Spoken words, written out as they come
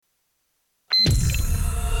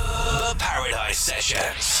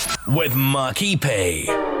Sessions with Marky P. You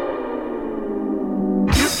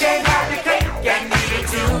can't have the cake and eat it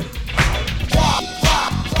too.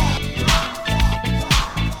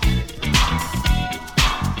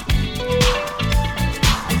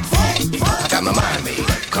 Got my mind made up.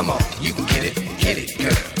 Come on, you can get it,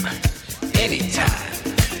 girl. Anytime.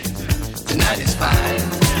 Tonight is fine.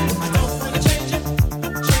 I don't wanna change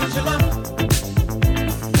your love.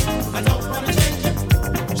 I don't wanna change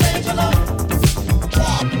your love.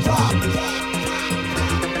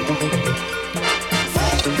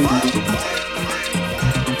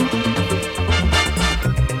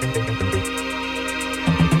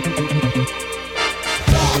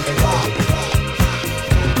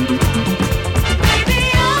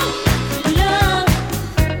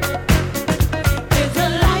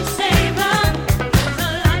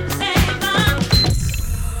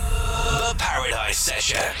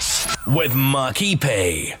 With Marky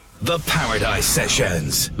P. The Paradise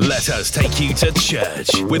Sessions. Let us take you to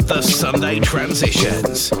church with the Sunday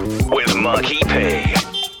Transitions. With Marky P.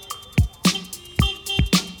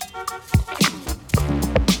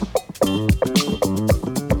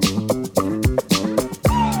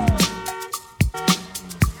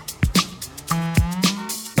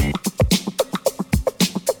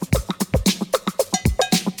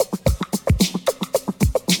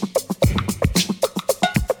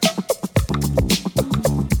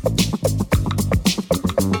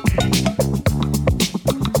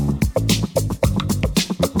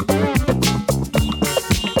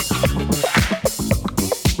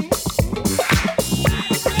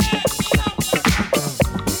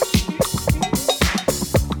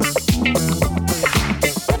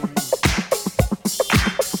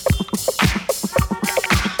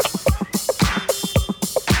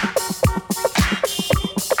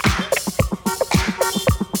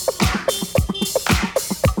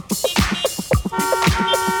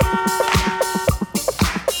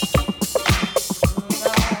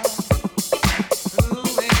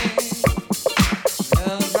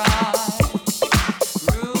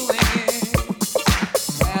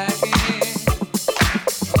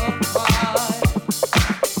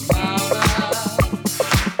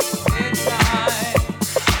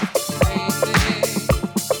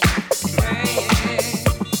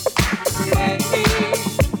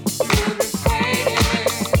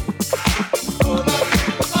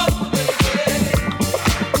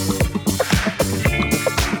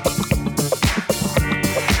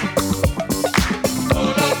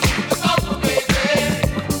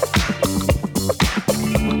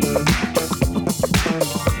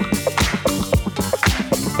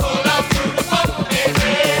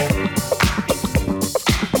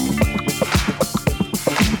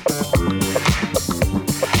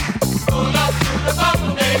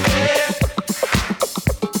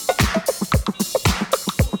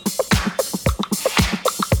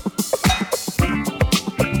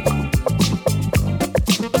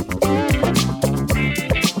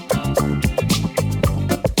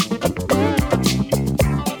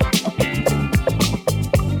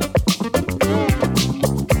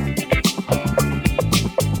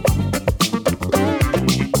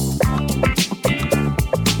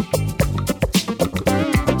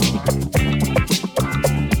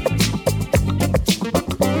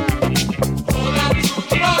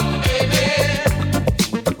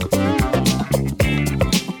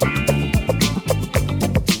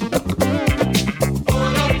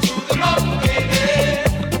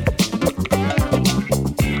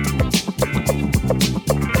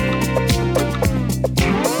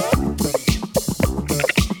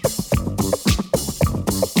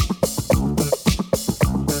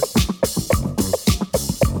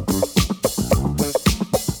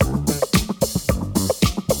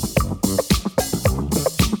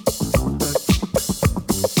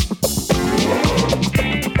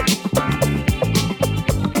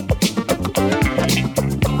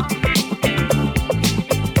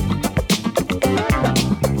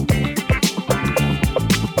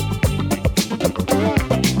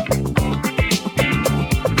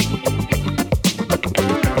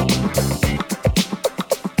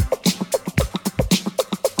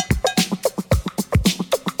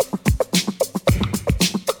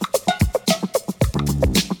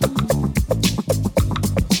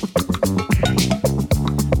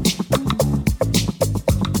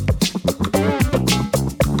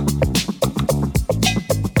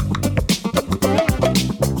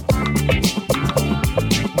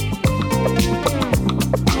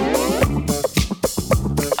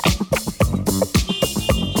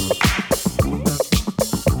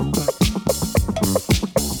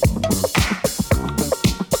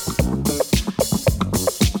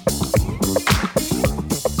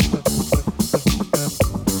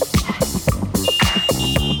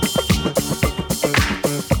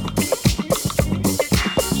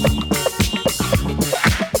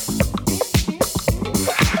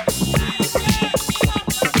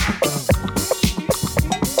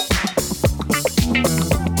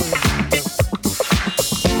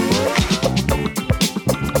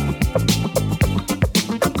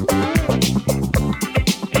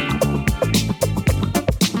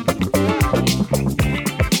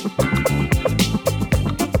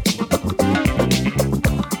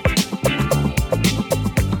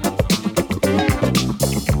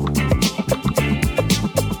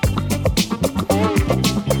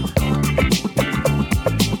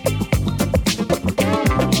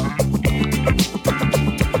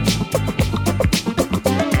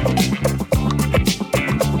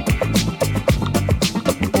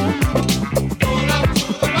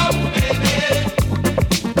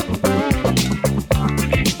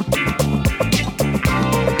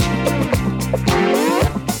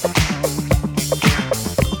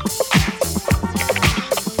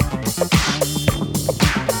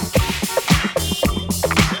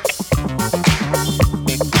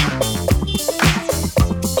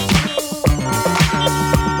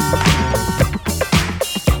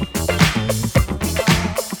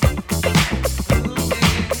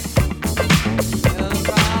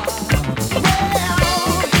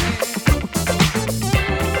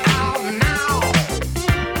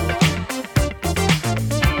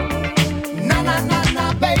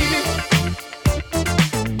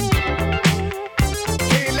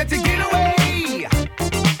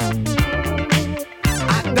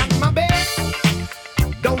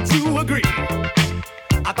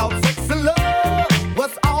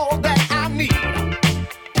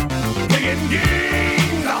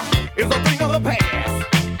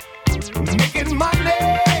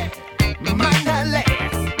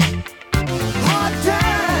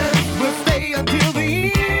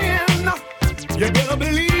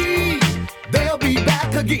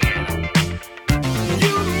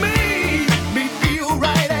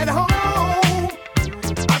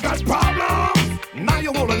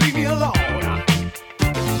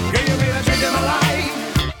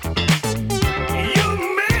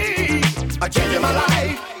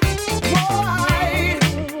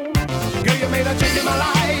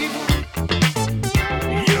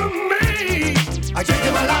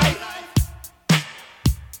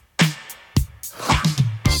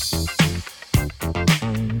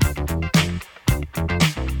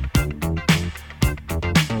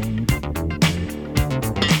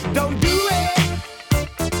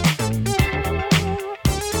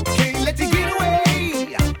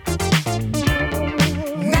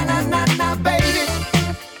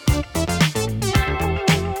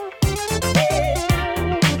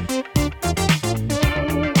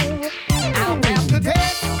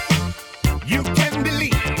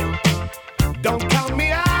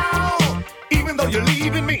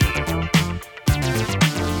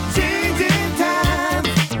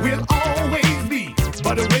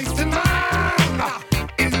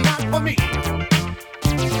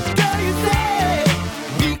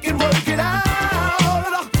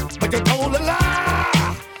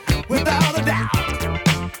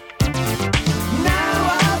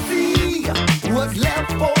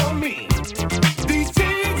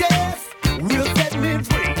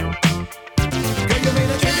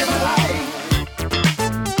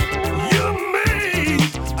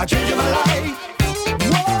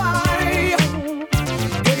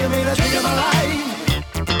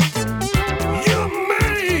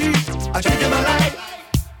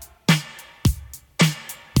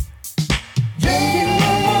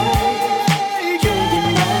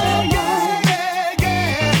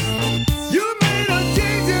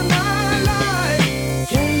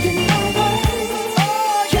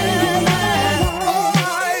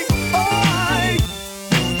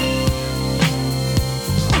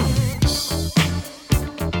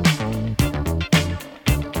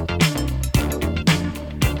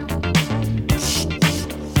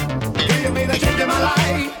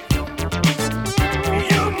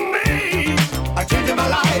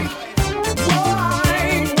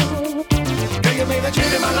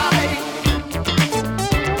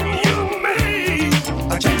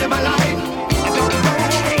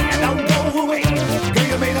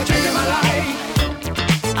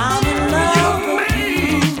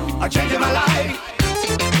 life.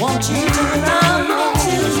 Want you to love me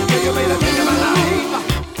too. Yeah, you made a change in my life.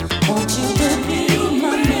 Want you to be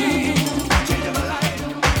my man. Change in my life.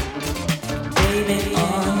 Baby,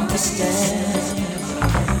 understand.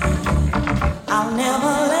 I'll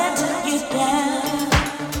never let you down.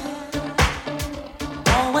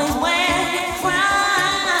 Always when you cry.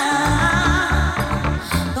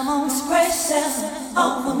 Come on, spread yourself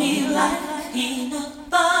over me like peanut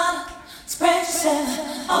butter. Spread yourself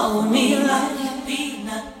over me like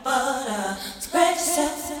peanut butter. Spread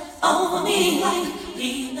yourself over me like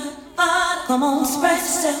peanut butter. Come on, spread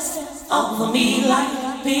yourself over me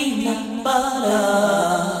like peanut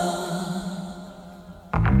butter.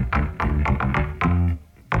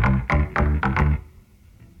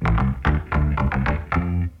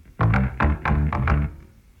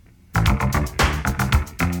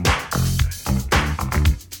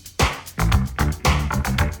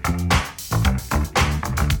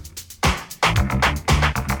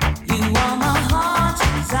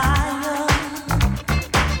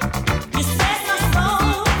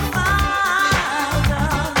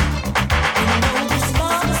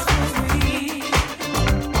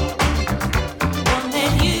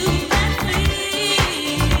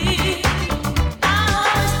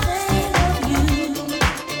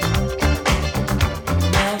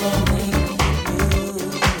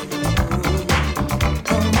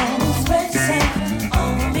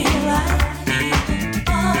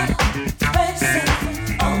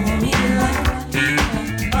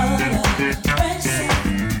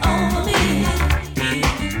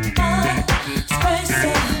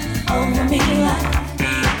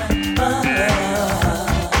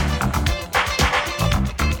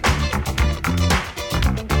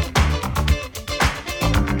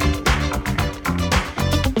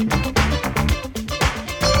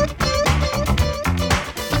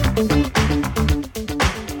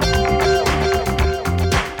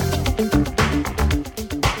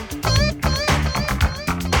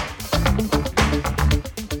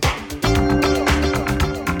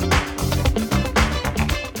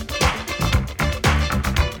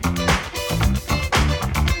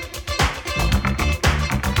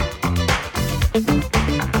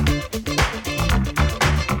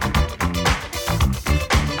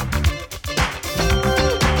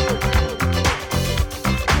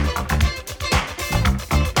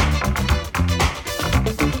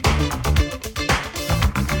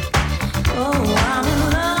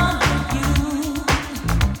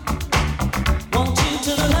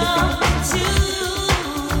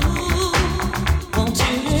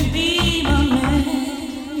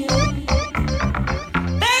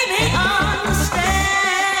 Baby, understand.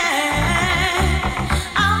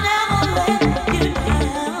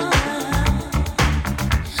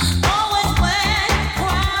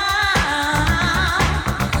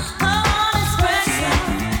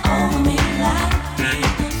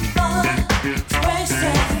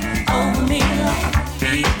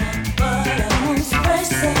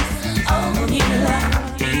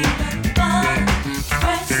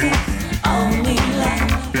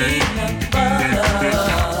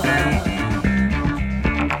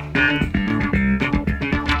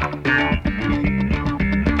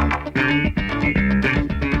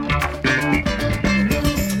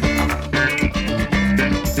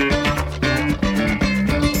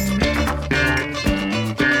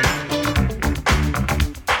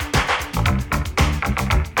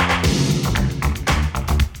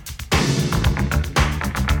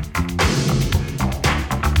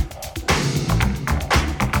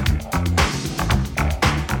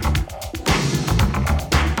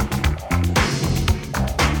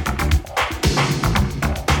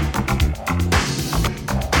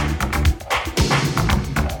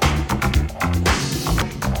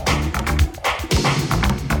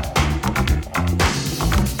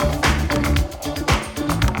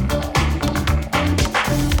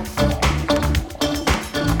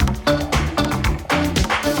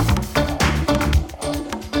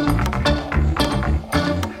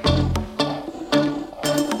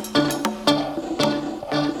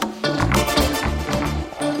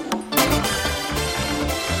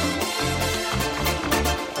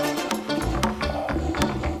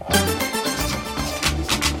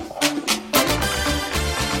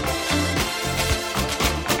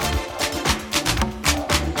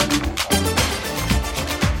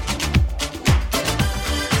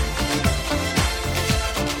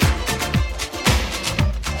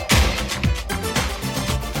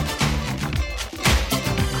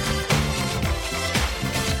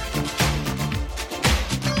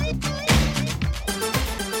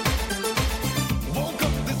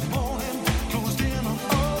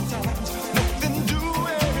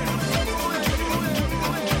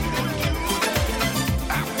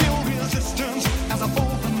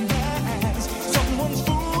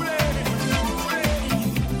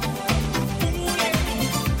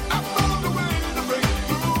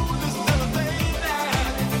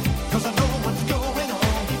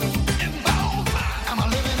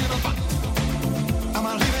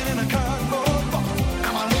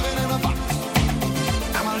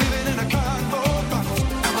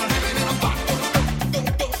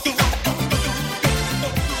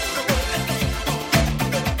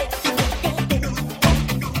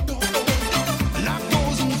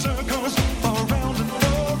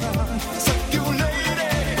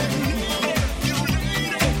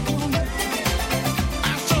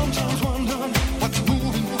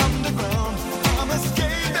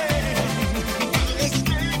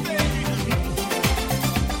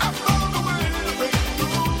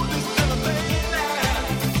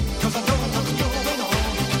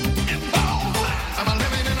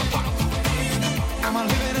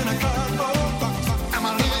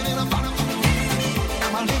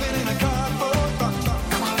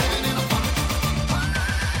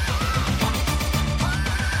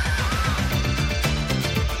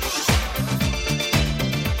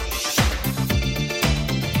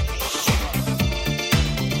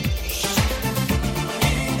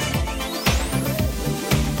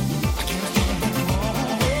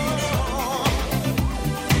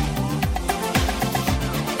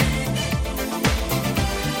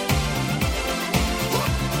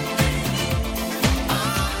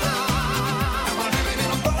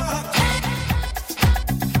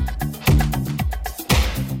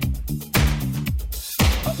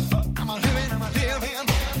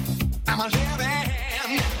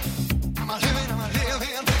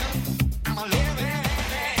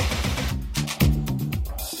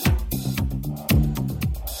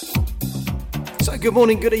 Good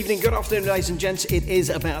morning, good evening, good afternoon, ladies and gents. It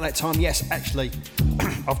is about that time. Yes, actually,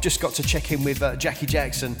 I've just got to check in with Jackie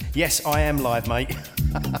Jackson. Yes, I am live, mate.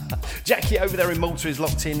 Jackie over there in Malta is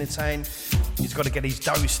locked in and saying he's got to get his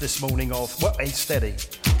dose this morning of, well, he's steady,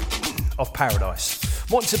 of Paradise.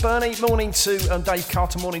 Morning to Bernie, morning to Dave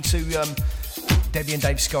Carter, morning to Debbie and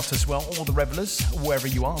Dave Scott as well, all the revellers, wherever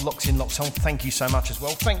you are, locked in, locked on, thank you so much as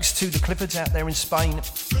well. Thanks to the Clippards out there in Spain,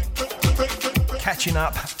 catching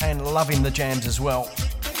up and loving the jams as well.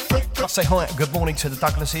 I'll say hi, good morning to the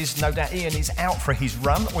Douglases. No doubt Ian is out for his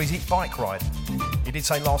run, or is he bike ride? He did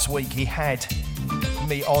say last week he had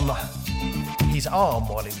me on his arm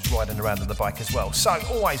while he was riding around on the bike as well. So,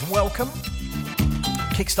 always welcome.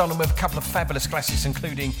 Kickstarting with a couple of fabulous classics,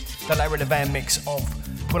 including the Larry Levan mix of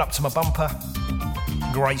Pull Up to My Bumper,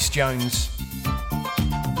 Grace Jones,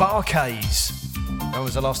 Barcades. When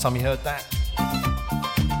was the last time you heard that?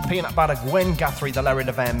 Peanut Butter, Gwen, Guthrie, the Larry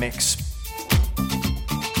Levan mix.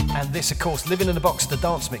 And this, of course, Living in a Box, the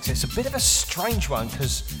dance mix. It's a bit of a strange one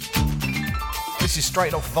because this is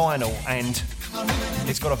straight off vinyl and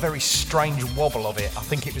it's got a very strange wobble of it. I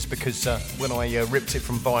think it was because when I ripped it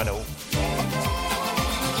from vinyl,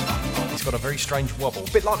 it's got a very strange wobble.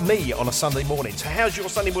 A bit like me on a Sunday morning. So how's your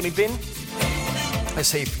Sunday morning been? Let's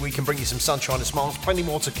see if we can bring you some sunshine and smiles. Plenty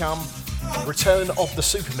more to come. Return of the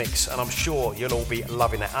SuperMix, and I'm sure you'll all be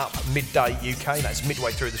loving it up. Midday UK, that's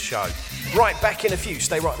midway through the show. Right, back in a few.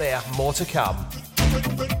 Stay right there. More to come.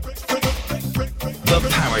 The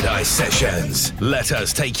Paradise Sessions. Let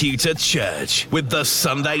us take you to church with the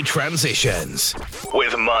Sunday Transitions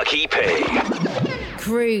with Marky P.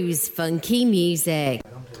 Cruise funky music.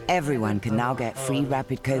 Everyone can now get free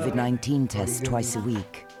rapid COVID-19 tests twice a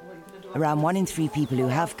week. Around 1 in 3 people who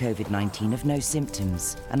have COVID-19 have no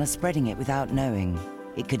symptoms and are spreading it without knowing.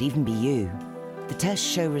 It could even be you. The tests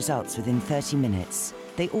show results within 30 minutes.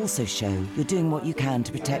 They also show you're doing what you can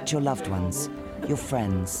to protect your loved ones, your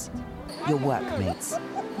friends, your workmates,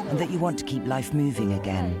 and that you want to keep life moving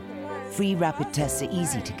again. Free rapid tests are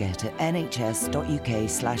easy to get at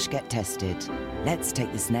nhs.uk/gettested. Let's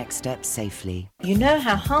take this next step safely. You know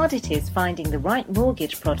how hard it is finding the right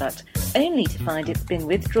mortgage product only to find it's been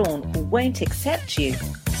withdrawn or won't accept you?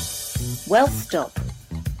 Well, stop.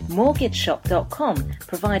 MortgageShop.com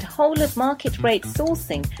provide whole-of-market rate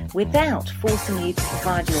sourcing without forcing you to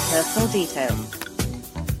provide your personal details.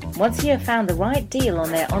 Once you have found the right deal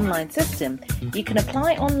on their online system, you can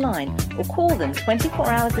apply online or call them 24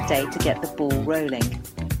 hours a day to get the ball rolling.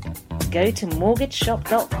 Go to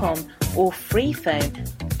mortgageshop.com or free phone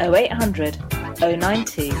 0800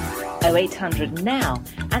 092 0800 now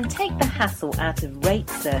and take the hassle out of rate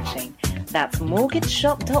searching. That's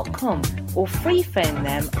mortgageshop.com or free phone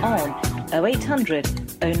them on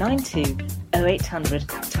 0800 092 0800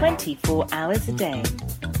 24 hours a day.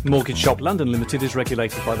 Mortgage Shop London Limited is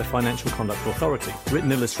regulated by the Financial Conduct Authority.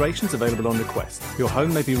 Written illustrations available on request. Your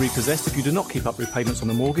home may be repossessed if you do not keep up repayments on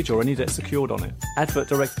the mortgage or any debt secured on it. Advert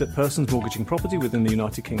directed at persons mortgaging property within the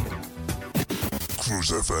United Kingdom. Cruise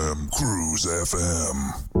FM, Cruise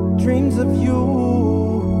FM. Dreams of you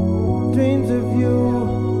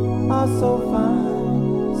are so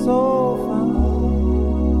fine, so fine.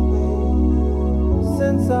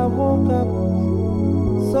 Since I woke up,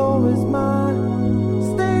 so is my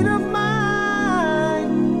state of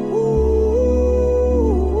mind.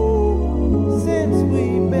 Ooh, since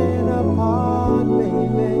we've been apart,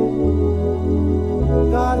 baby,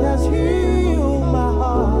 God has healed my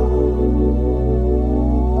heart.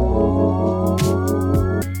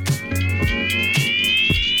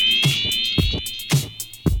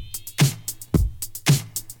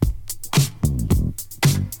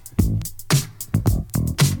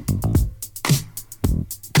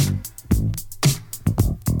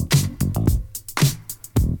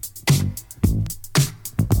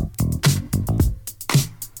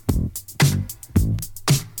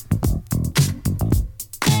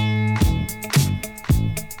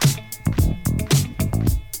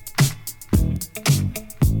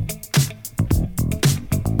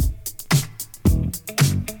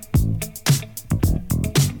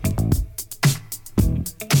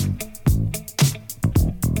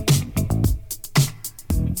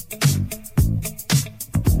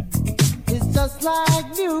 Like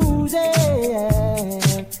music,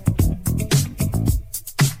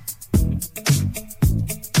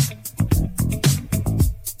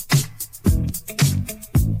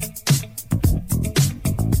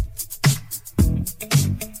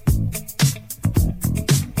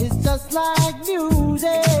 it's just like music.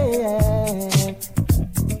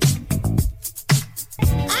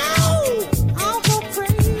 Ow, I'll go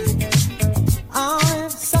crazy.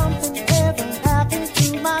 If something ever happened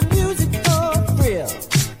to my music.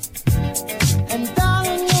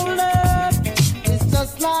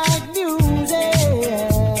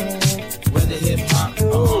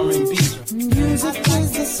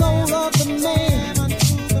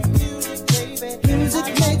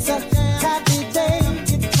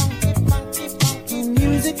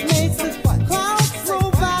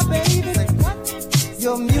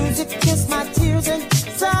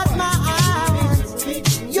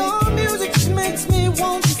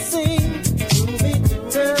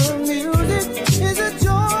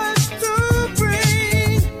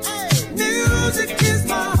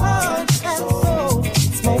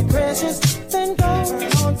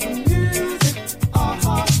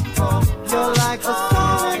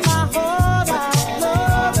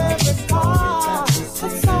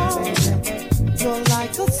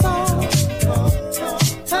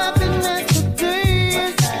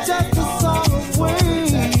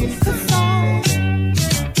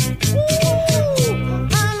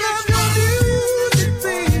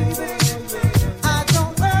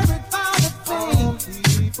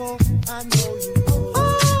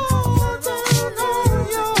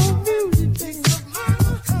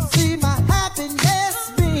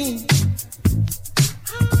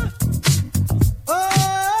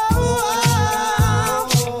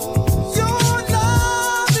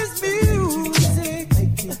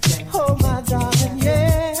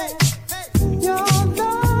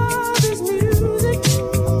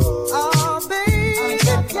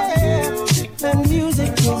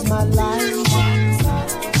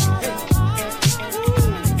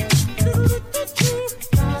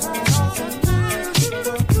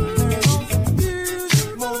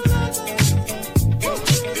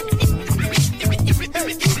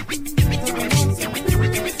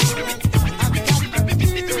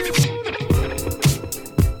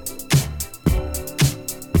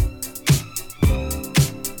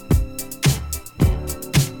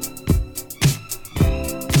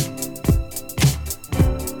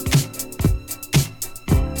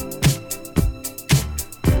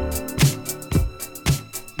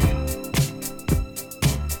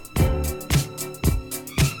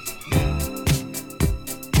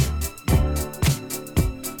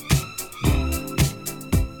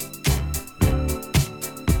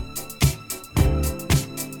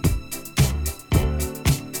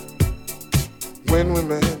 when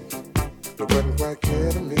we met, you wasn't quite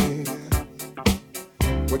care to me.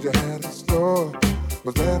 What you had in store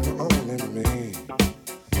was there for only me.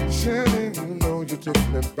 Surely you know you took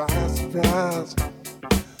me by surprise.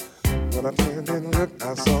 When I turned and looked,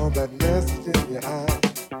 I saw that message in your eyes.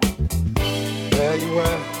 There you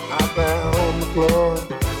were, out there on the floor.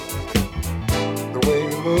 The way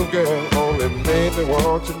you move, girl, only made me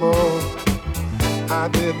want you more. I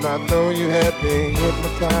did not know you had me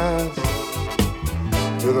hypnotized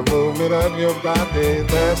to the movement of your body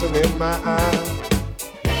dancing in my eyes.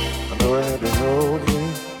 I know I had to hold you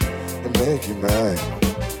and make you mine.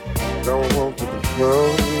 Don't want to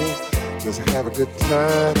control you, just have a good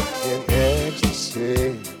time in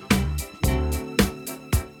ecstasy.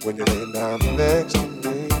 When you lay down next to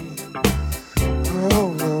me,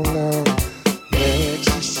 oh no, no,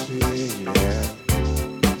 ecstasy, yeah.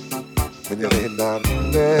 When you lay down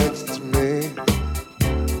next to me,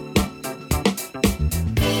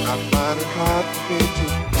 I find it hard for me to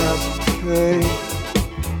concentrate.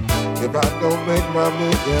 If I don't make my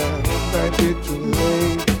move, yeah, it might be too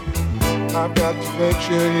late. I've got to make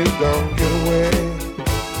sure you don't get away.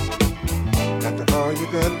 After all you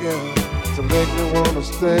done, girl, to make me wanna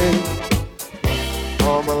stay.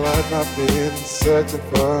 All my life I've been searching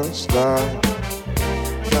for a star.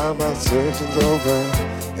 Now my searching's over,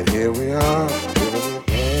 and here we are, living in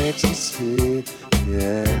ecstasy,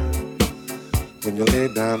 yeah. When you lay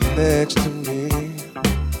down next to me,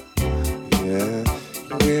 yeah,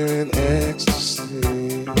 we're in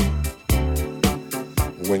ecstasy.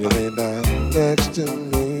 When you lay down next to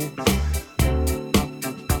me,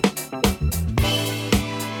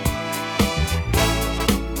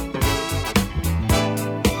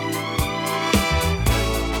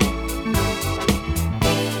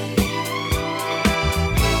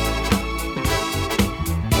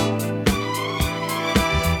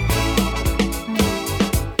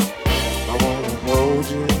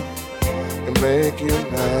 make you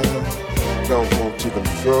mine. Don't want to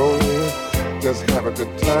control you, just have a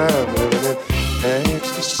good time living in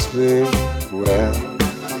ecstasy. Well,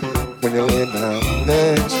 when you lay down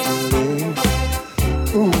next to me,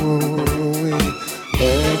 ooh,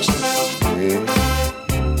 ecstasy.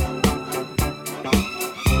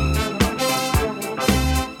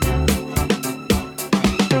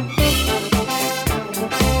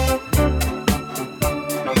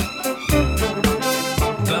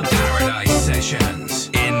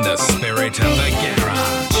 In the spirit of the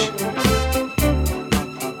garage.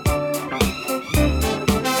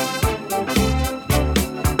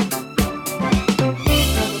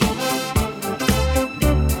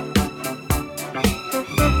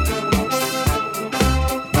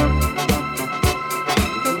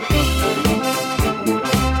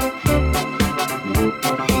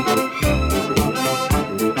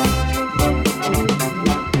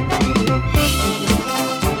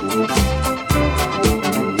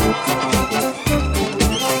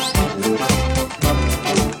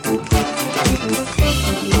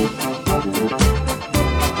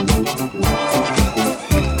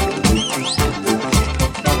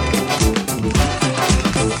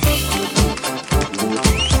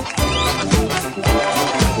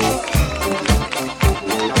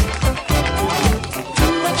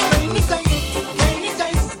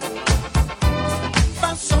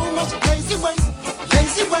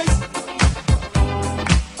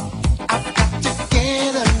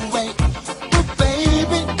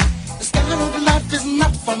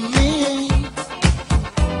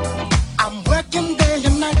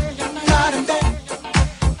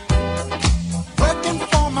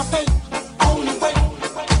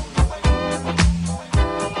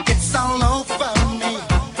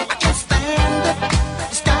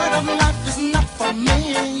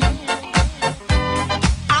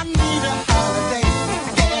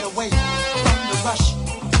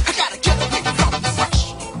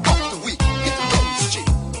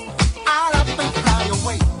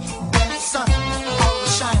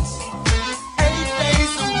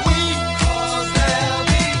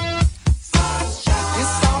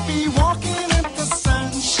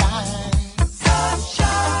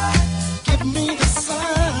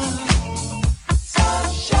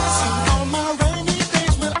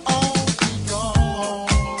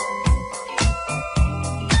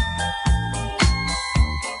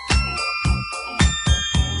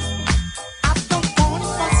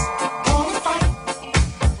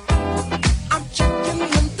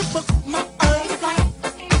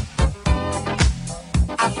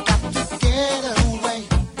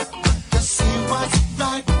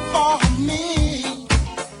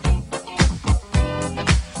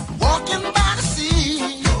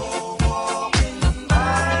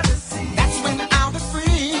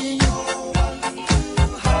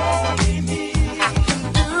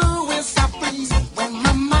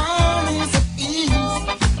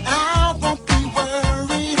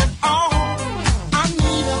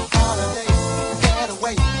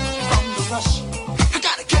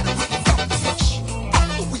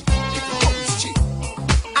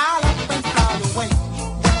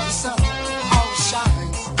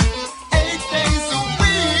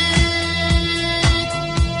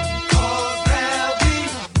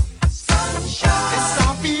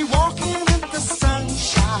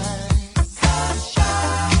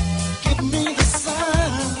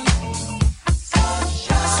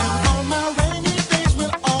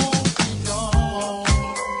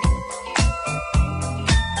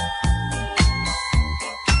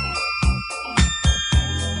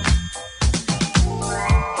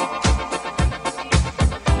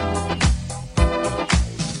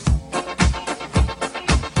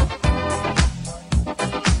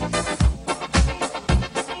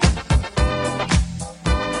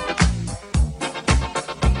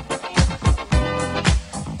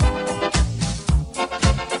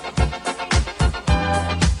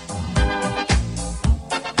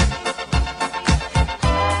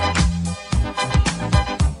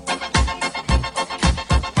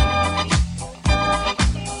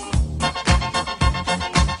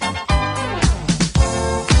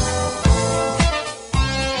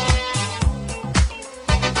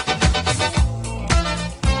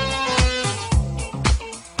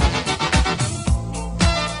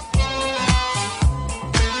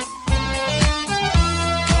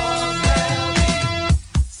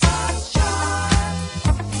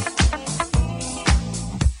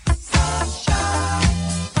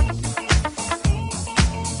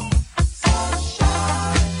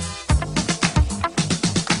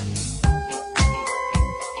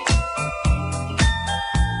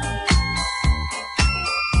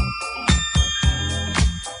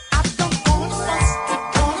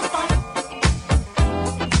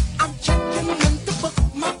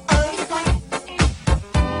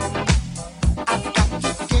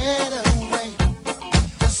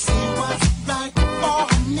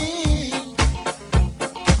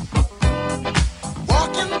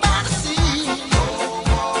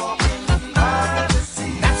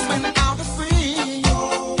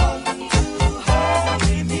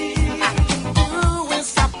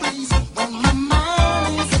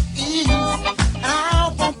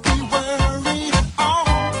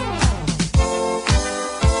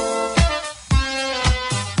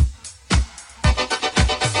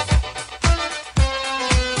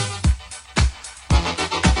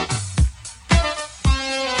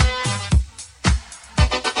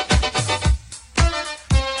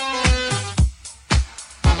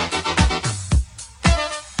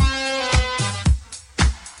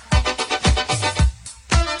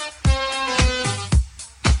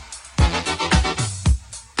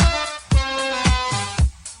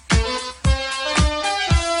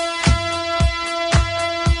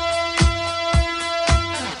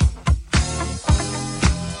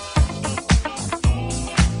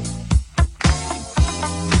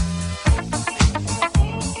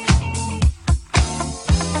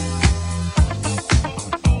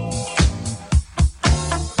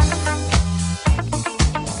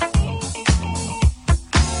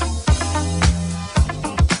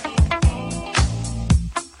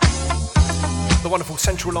 wonderful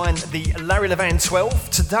Central Line, the Larry Levan 12.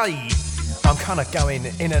 Today, I'm kind of going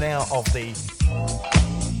in and out of the...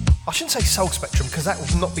 I shouldn't say soul spectrum, because that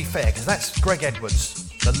would not be fair, because that's Greg Edwards,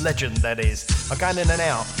 the legend that is. I'm going in and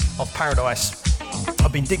out of Paradise.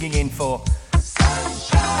 I've been digging in for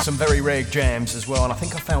some very rare jams as well, and I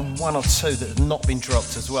think I found one or two that have not been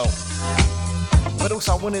dropped as well. But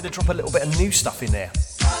also, I wanted to drop a little bit of new stuff in there,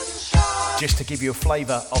 just to give you a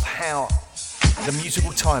flavour of how the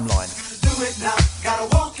musical timeline Do it now, gotta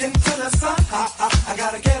walk into the sun. I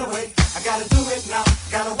gotta get away. I gotta do it now,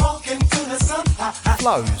 gotta walk into the sun.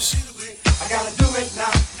 flows. I gotta do it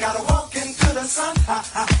now, gotta walk into the sun.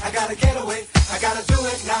 I gotta get away. I gotta do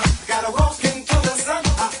it now, gotta walk into the sun.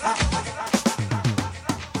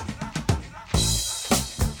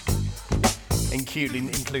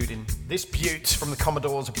 Including this beaut from the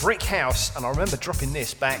Commodores, Brick House, and I remember dropping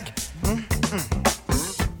this back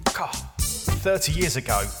 30 years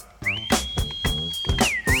ago.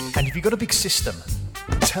 And if you've got a big system,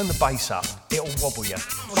 turn the bass up, it'll wobble you.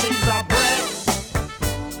 She's a brick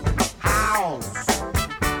house.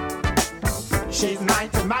 She's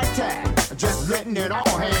mighty, just letting it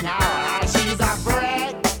all hang out. She's a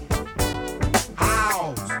brick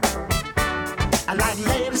house. I like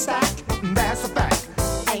lady stack, that's a fact.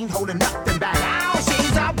 Ain't holding nothing back. Oh,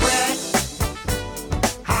 she's a brick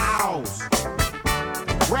house.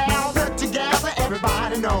 Well, put together,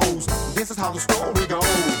 everybody knows this is how the story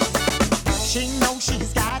goes. She knows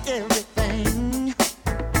she's got everything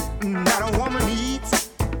that a woman needs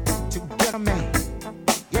to get a man.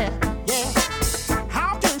 Yeah, yeah.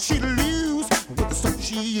 How can she lose with the stuff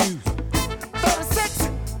she used? 36,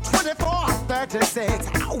 24, 36.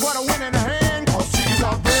 What a win in her hand, 'cause she's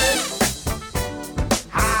a big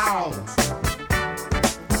house.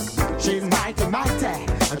 She's mighty,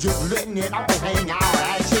 just letting it all hang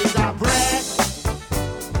out. She's a brick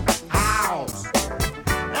house.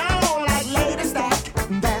 I don't like lady stack,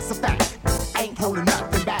 that's a fact. Ain't holding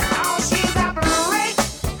nothing back. Oh, she's a brick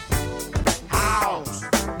house.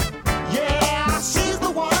 Yeah, she's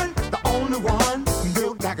the one, the only one,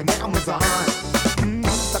 built like an Amazon.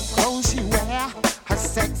 The clothes she wear, her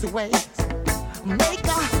sexy ways, make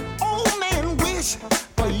a old man wish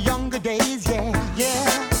for younger days. Yeah,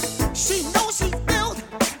 yeah. She knows she's built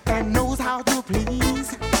and knows how to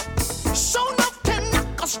please. So enough can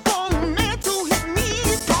knock a strong man to his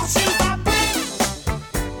knees. 'Cause she's a brick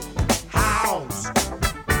house.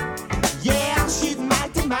 Yeah, she's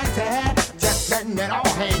mighty, just letting it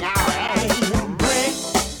all hang out. Hey, brick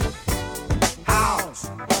house.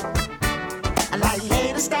 I like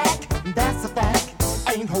lady stack, that's a fact.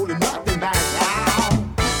 Ain't holding nothing back.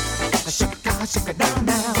 Shake it down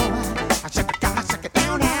now. Shake it down now. Shake it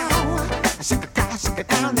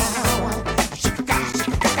down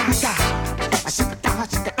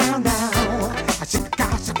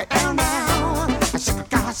now. Shake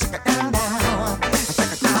it down now.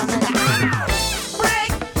 Shake it down now.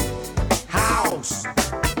 Brick house.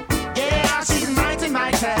 Yeah, she's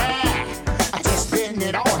mighty. Just letting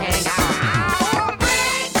it all hang out.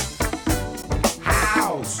 Brick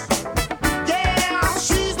house. Yeah,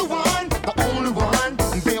 she's the one, the only one,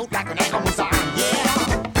 built like an Amazon. Yeah.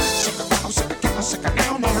 Shake it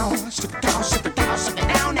down now. Shake it down now. Shake it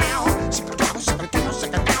down now.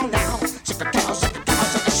 Shake it down now. Shake it down. Shake it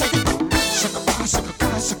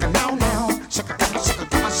now. Shake it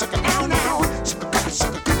now.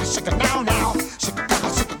 Shake it now. Shake it now. Shake it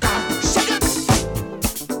now. Shake it now.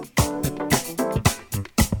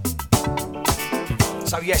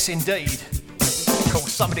 So yes, indeed. Of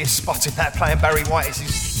course, somebody has spotted that playing Barry White. It's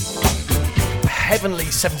his heavenly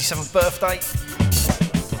 77th birthday.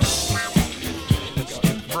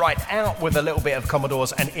 Right out with a little bit of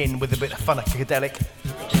Commodores and in with a bit of Funkadelic.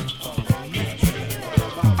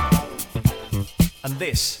 And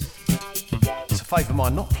this is a favourite of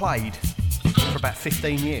mine, not played for about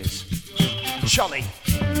 15 years. Cholly.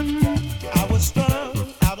 I was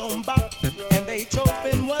strung out on bop, and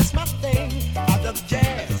Beethoven was my thing. I love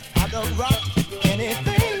jazz, I love rock,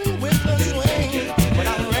 anything with a swing. But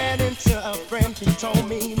I ran into a friend who told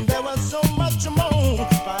me there was so much more.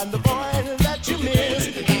 Find the boy that you miss.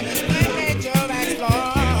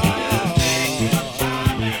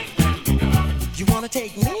 You wanna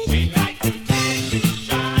take me?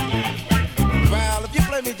 Well, if you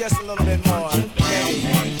play me just a little bit more,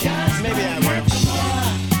 maybe I will.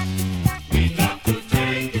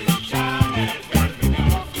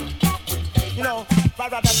 You know, right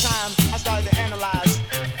about that time, I started to analyze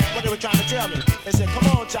what they were trying to tell me. They said, "Come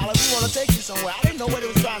on, Charlie, we want to take you somewhere." I didn't know where they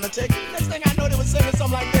was trying to take me. Next thing I know, they were singing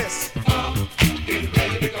something like this. Getting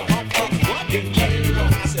ready to go. What? Getting ready to go.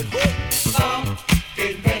 I said, what?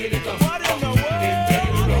 Getting ready to go. What in the world?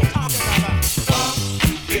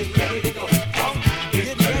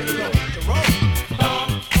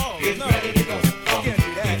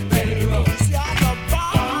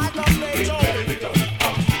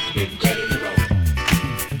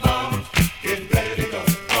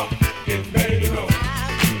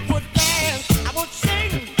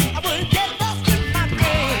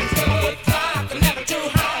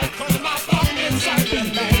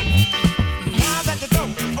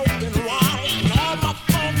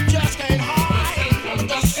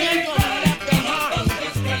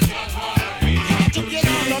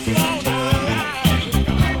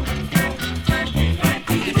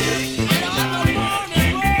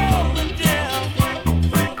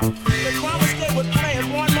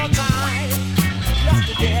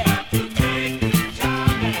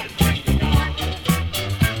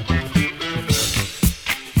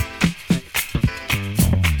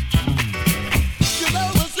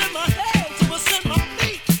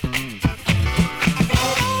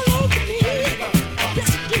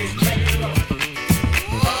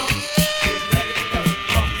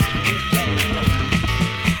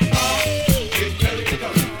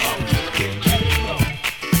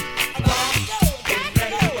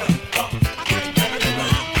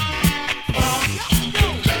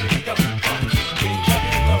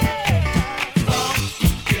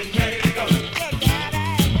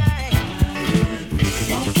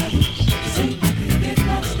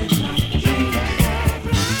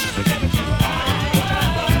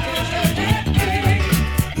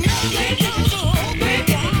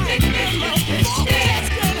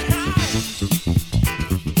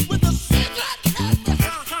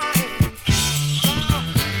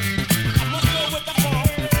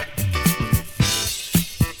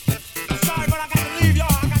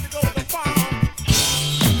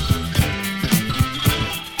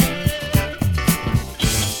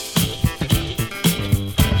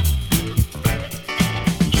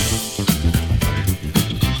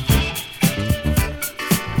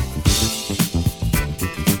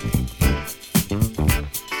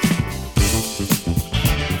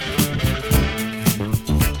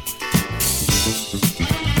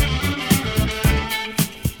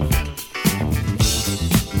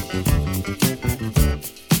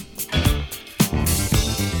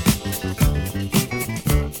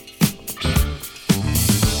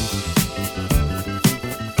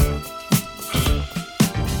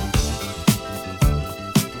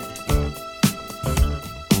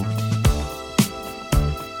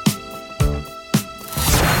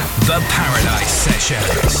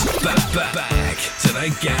 Sessions. Back to the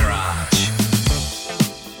garage.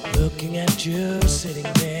 Looking at you sitting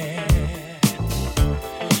there,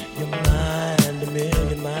 your mind a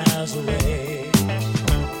million miles away.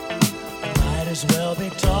 Might as well be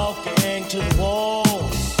talking to the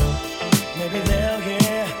walls. Maybe they'll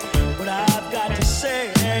hear what I've got to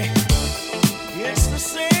say. It's the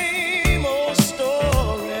same old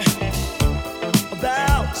story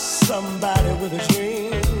about somebody with a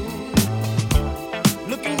dream,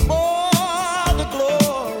 looking for the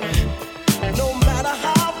glory, no matter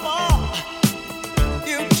how far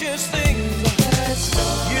you just think.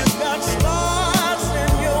 You've got stars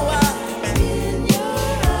in your eyes.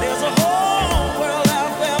 There's a whole world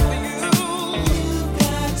out there for you.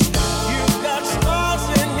 You've got stars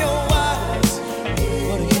in your eyes.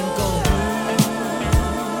 What are you gonna do?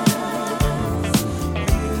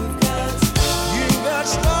 You've got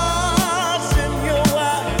stars in your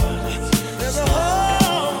eyes. There's a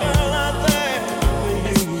whole world out there for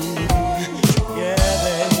you. Yeah,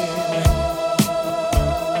 baby.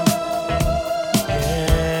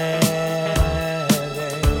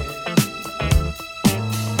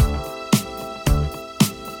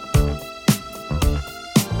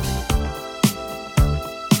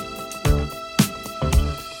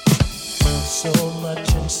 So much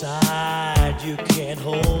inside, you can't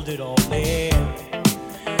hold it all in.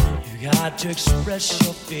 You got to express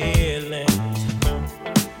your feelings.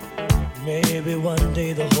 Maybe one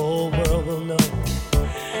day the whole world will know.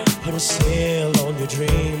 Put a sail on your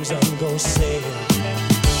dreams and go sail.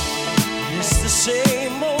 It's the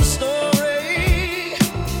same old story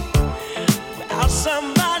about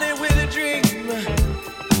somebody with a dream,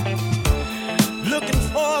 looking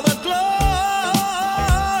for the glory,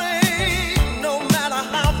 no matter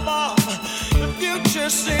how far the future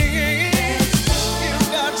seems. You've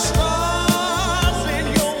got stars in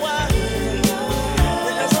your eyes.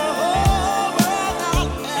 There's a whole world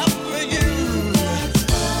out there for you.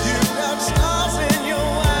 You've got stars in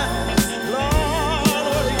your eyes. Lord,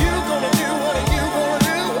 what are you gonna do? What are you gonna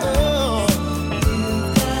do?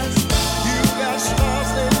 You've got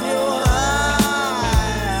stars in your eyes.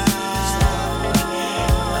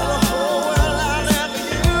 There's a whole world out there for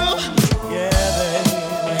you. Yeah, baby.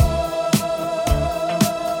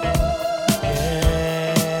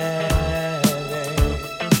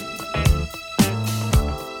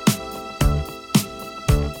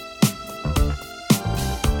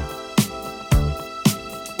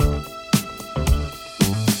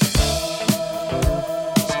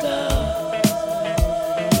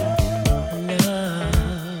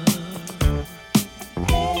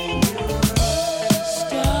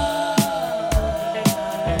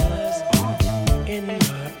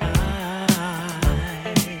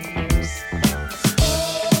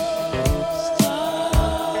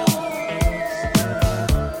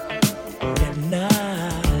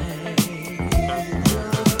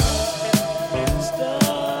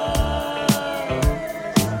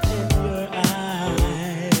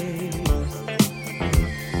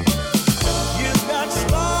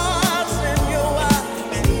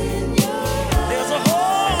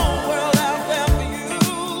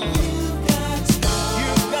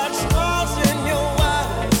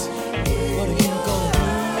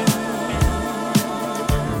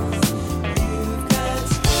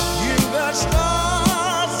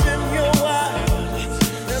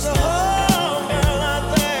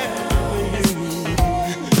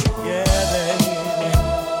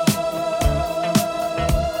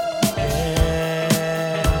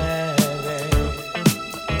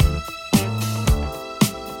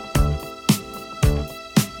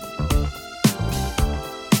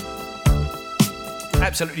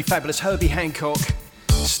 Absolutely fabulous. Herbie Hancock,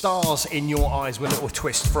 Stars in Your Eyes with a little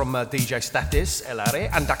twist from DJ Status, L.T.D,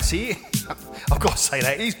 and Daxi. I've got to say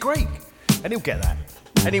that, he's Greek, and he'll get that.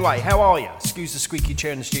 Anyway, how are you? Excuse the squeaky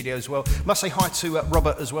chair in the studio as well. Must say hi to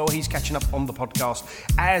Robert as well, he's catching up on the podcast,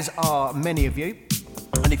 as are many of you.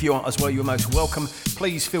 And if you aren't as well, you're most welcome.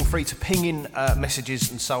 Please feel free to ping in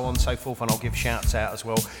messages and so on and so forth, and I'll give shouts out as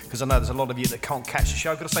well, because I know there's a lot of you that can't catch the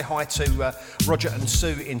show. I've got to say hi to Roger and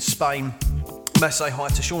Sue in Spain. I'm going to say hi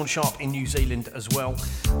to Sean Sharp in New Zealand as well.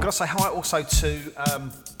 I've got to say hi also to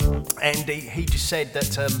Andy. He just said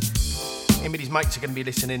that him and his mates are going to be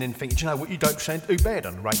listening and thinking, do you know what, you don't sound too bad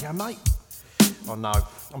on the radio, mate. Oh no,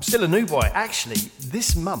 I'm still a new boy. Actually,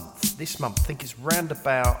 this month, I think it's round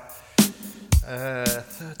about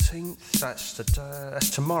 13th, that's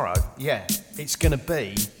tomorrow. Yeah, it's going to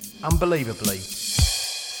be, unbelievably,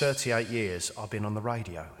 38 years I've been on the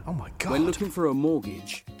radio. Oh my God. When looking for a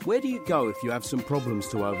mortgage, where do you go if you have some problems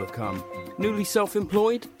to overcome? Newly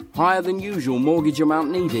self-employed? higher than usual mortgage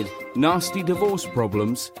amount needed, nasty divorce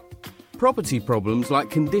problems, property problems like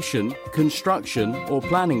condition, construction or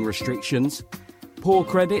planning restrictions, poor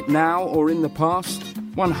credit now or in the past,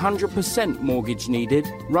 100% mortgage needed,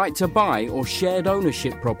 right to buy or shared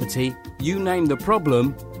ownership property, you name the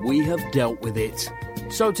problem, we have dealt with it.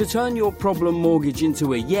 So to turn your problem mortgage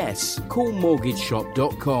into a yes, call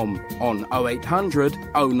mortgageshop.com on 0800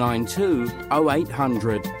 092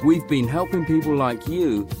 0800. We've been helping people like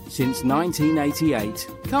you since 1988.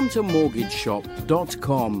 Come to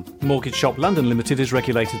mortgageshop.com. Mortgage Shop London Limited is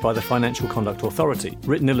regulated by the Financial Conduct Authority.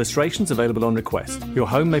 Written illustrations available on request. Your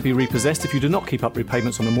home may be repossessed if you do not keep up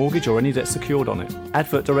repayments on a mortgage or any debt secured on it.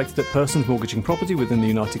 Advert directed at persons mortgaging property within the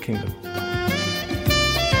United Kingdom.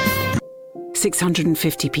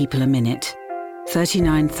 650 people a minute,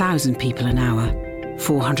 39,000 people an hour,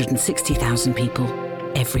 460,000 people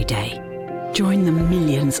every day. Join the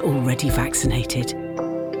millions already vaccinated.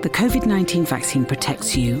 The COVID-19 vaccine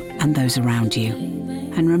protects you and those around you.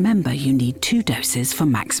 And remember, you need 2 doses for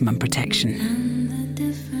maximum protection.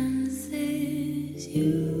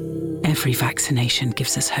 Every vaccination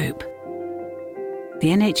gives us hope. The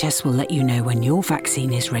NHS will let you know when your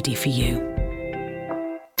vaccine is ready for you.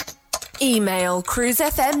 Email Cruise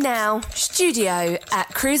FM now,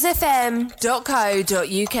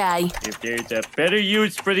 studio@cruisefm.co.uk. If there's a better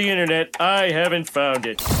use for the internet, I haven't found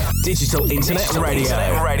it. Digital Internet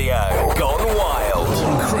Radio. Gone wild.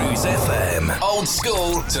 Cruise FM. Old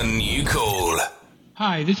school to new cool.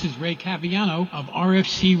 Hi, this is Ray Caviano of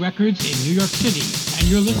RFC Records in New York City, and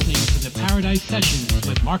you're listening to the Paradise Sessions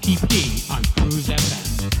with Marky P on Cruise FM.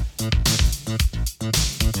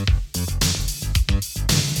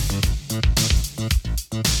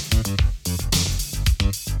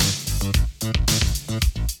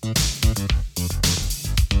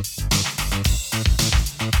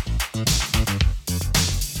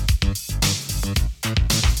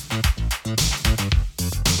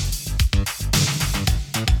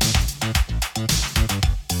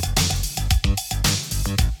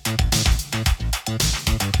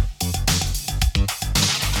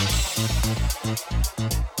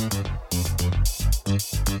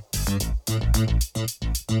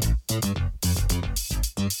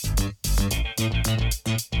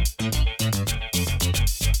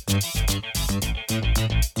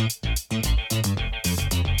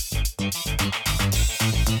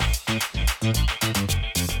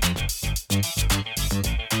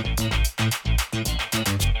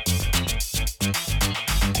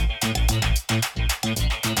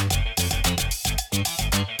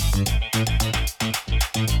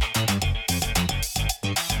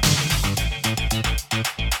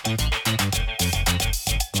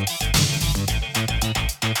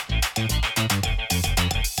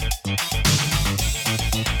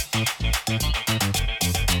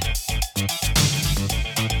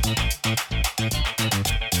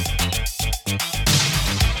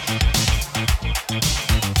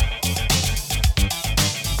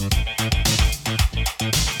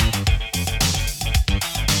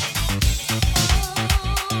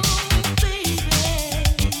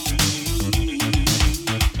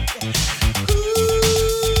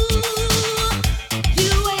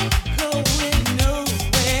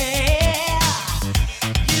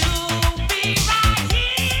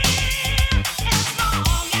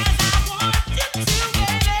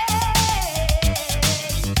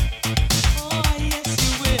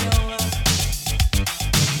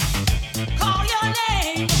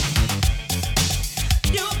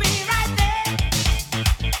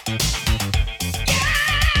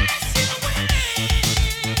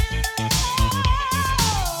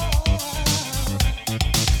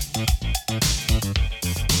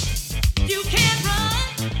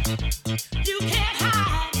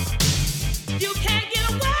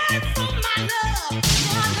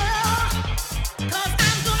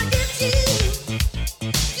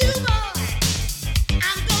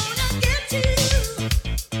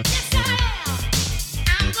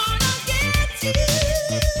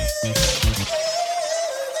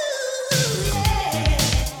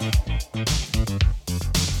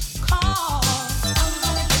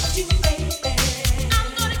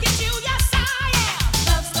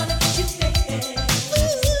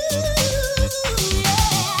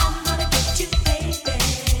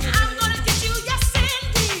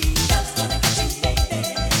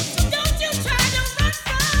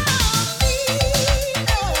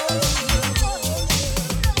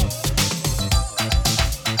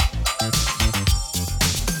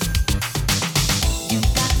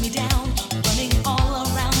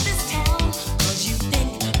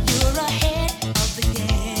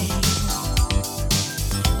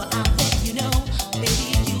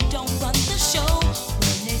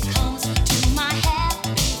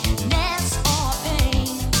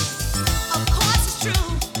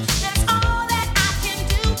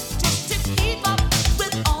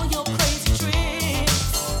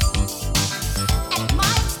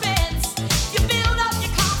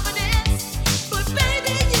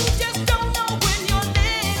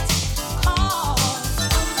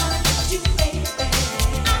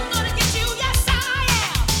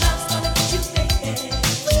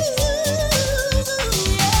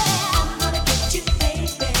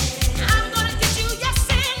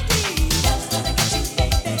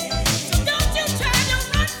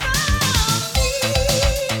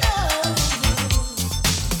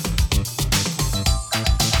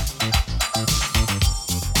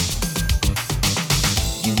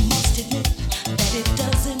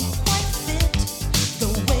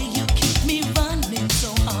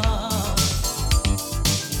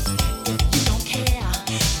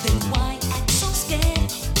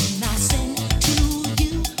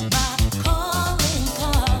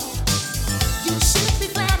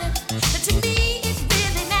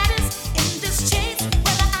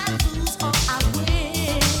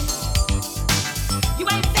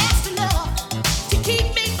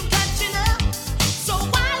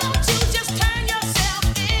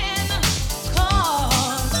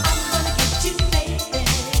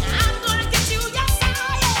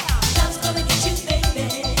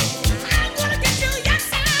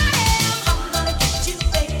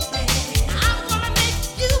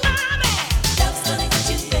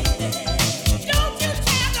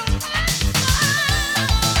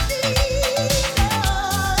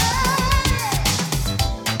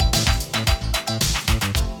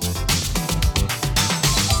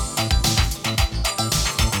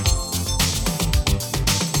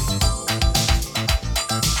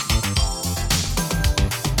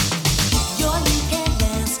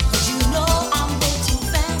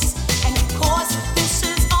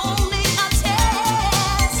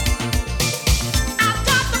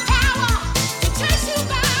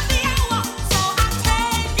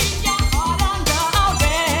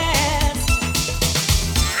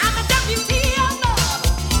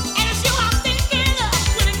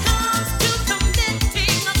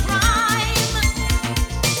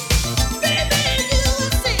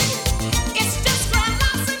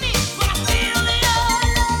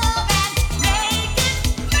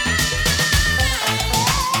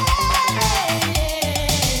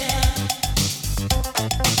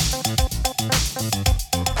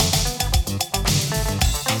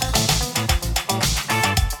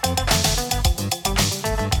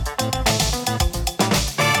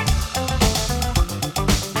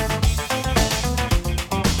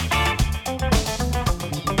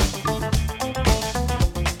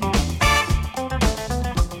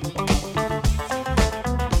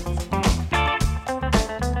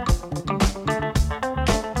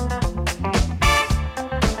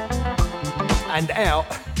 And out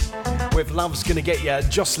with Love's Gonna Get Ya,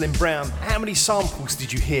 Jocelyn Brown. How many samples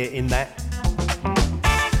did you hear in that?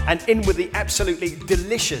 And in with the absolutely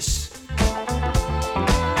delicious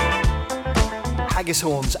Haggis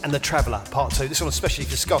Horns and The Traveller, part 2. This one especially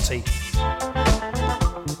for Scotty.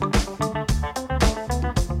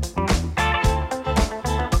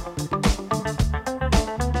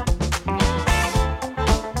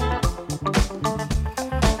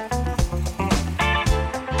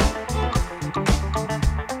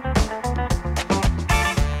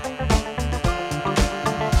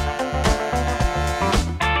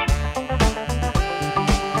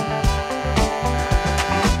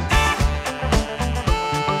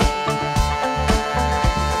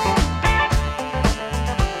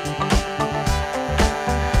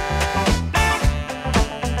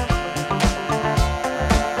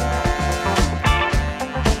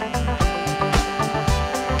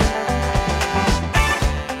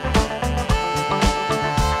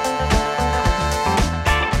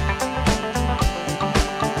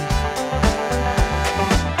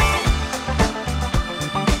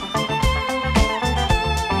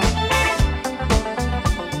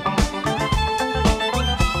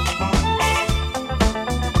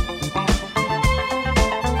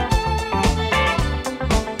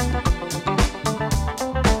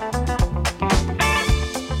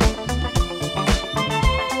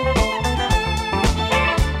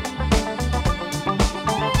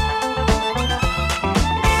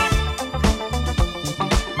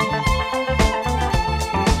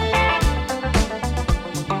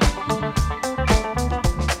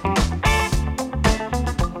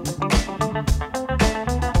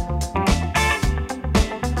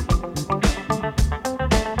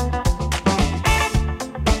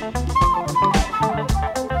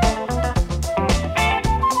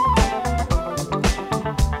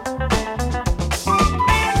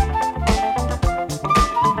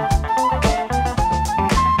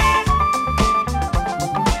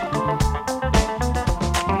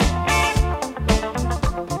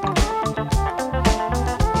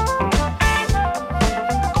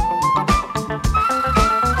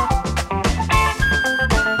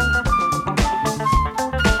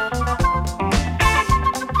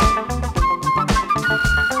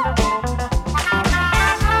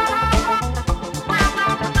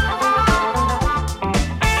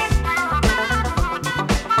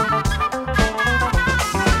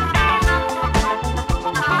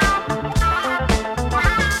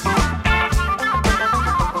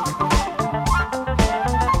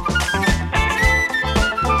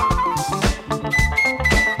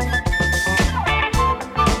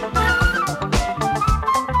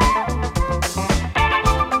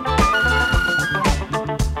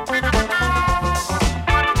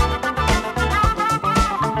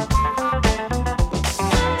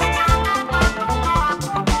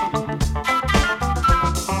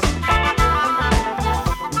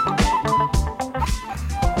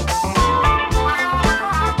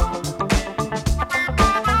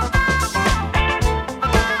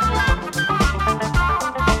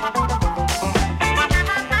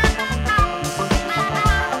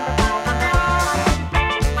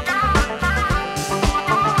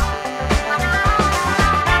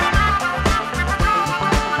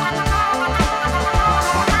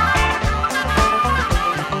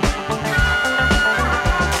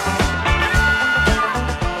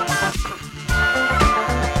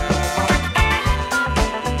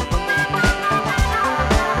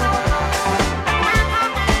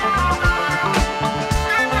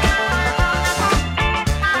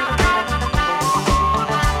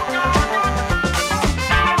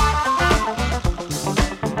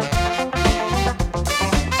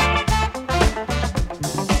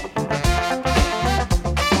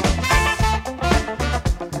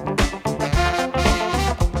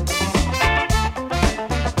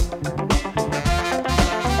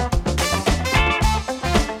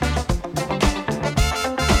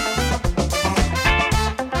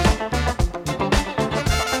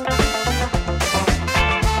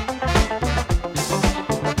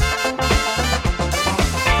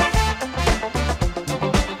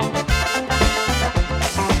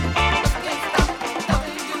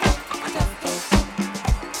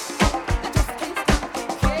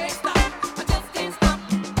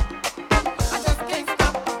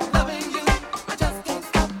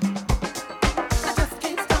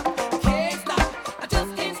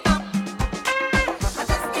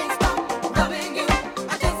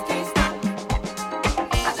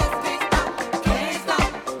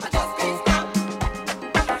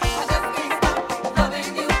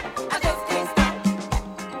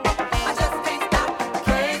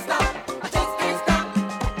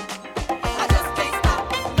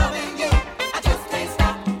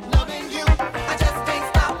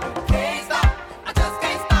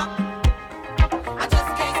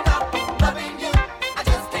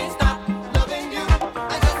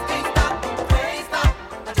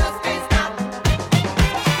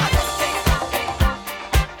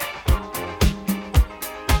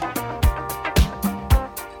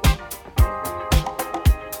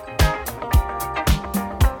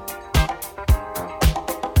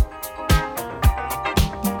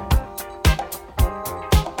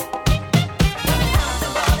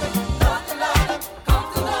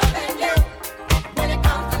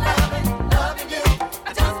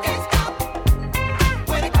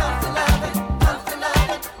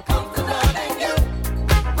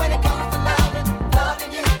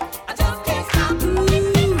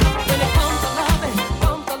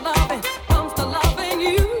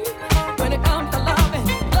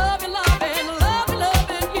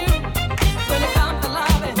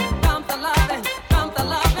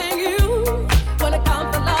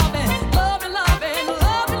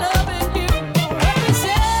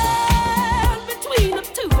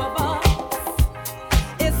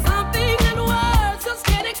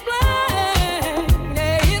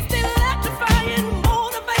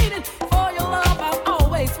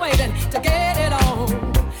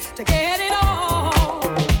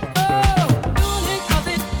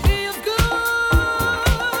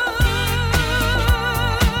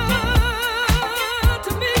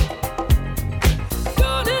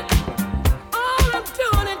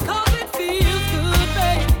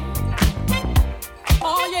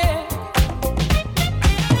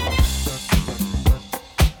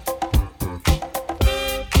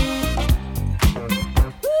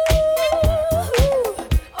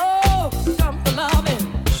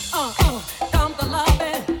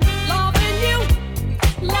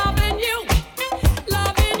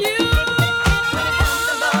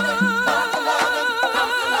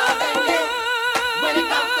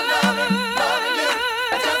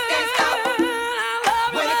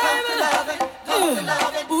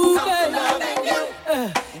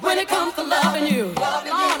 it comes to loving you, Lord,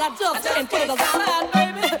 I just can't put it aside,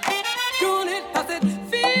 baby. Doing it 'cause it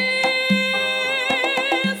feels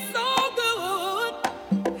so good.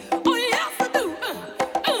 Oh yes I do.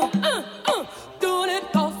 Doing it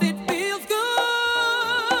 'cause it feels good.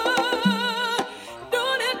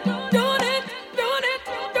 Doing it, doing it, doing it,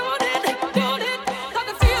 doing it, doing it 'cause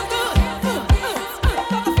it feels good. 'Cause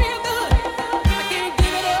it feels good. I can't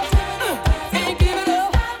give it up. Can't give it up.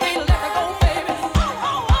 Can't let it go, baby.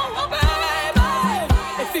 Oh, baby.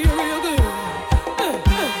 It feels real good.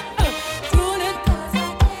 Doing it.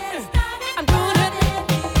 I'm doing it.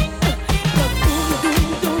 Just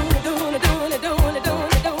doing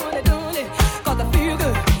it. 'Cause I feel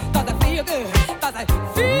good. 'Cause I feel good. 'Cause I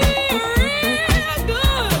feel real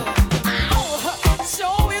good. Ow,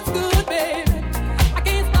 sure it's good, baby. I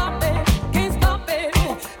can't stop, baby. Can't stop, baby.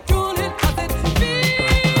 Doing it 'cause it feels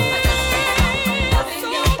so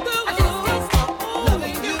good. I just can't stop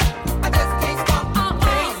loving you. I just can't stop.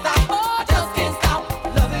 Can't stop. I just can't stop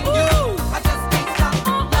loving you. I just can't stop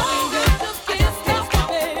loving you. I just can't stop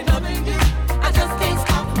loving you. I just can't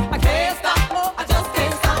stop. I can't stop. I just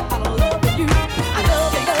can't stop. I love you. I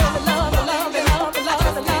love it, love it, love it, love it, love it, love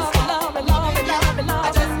it, love it, love it, love it, love it, love it.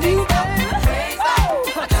 I just can't stop.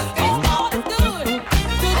 I just can't stop. It's good.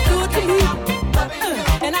 Just do it to me.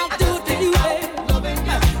 And I'll do it to you, baby.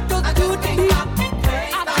 Just do it to me. I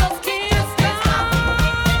just can't stop.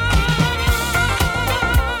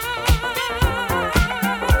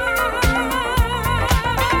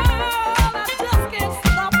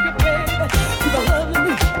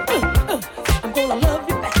 I'm gonna love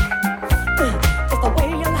you back. Just the way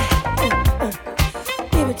you like.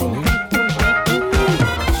 Give it to me.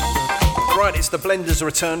 Right, it's the Blenders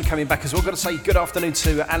return coming back as well. Got to say good afternoon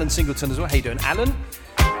to Allan Singleton as well. How you doing, Allan?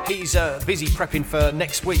 He's busy prepping for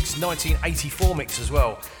next week's 1984 mix as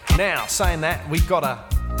well. Now, saying that, we've got a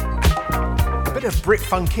bit of Brit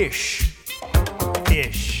Funkish.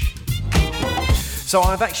 So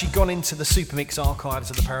I've actually gone into the SuperMix archives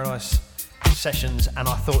of the Paradise sessions, and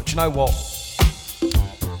I thought, you know what?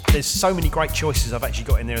 There's so many great choices I've actually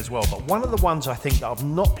got in there as well. But one of the ones I think that I've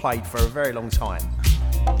not played for a very long time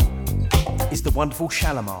is the wonderful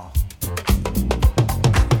Shalamar.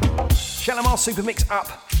 Shalamar SuperMix up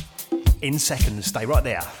in seconds. Stay right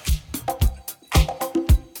there.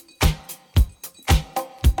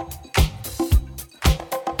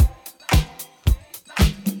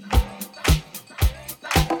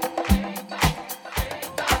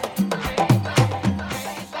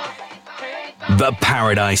 The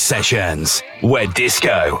Paradise Sessions, where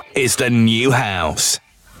disco is the new house.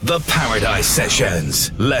 The Paradise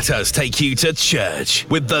Sessions. Let us take you to church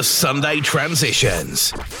with the Sunday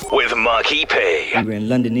Transitions with Marky P. We were in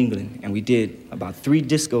London, England, and we did about 3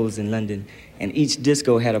 discos in London, and each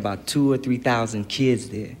disco had about 2,000 or 3,000 kids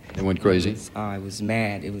there. They went crazy? It was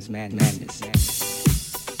mad. It was madness.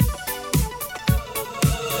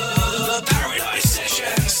 The Paradise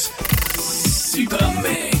Sessions.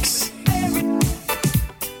 SuperMix.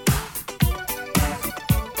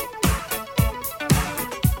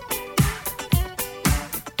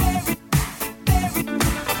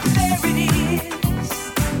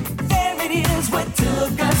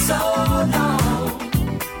 So long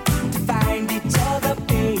to find each other,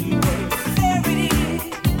 baby.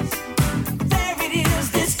 There it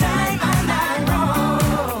is this time I'm not wrong.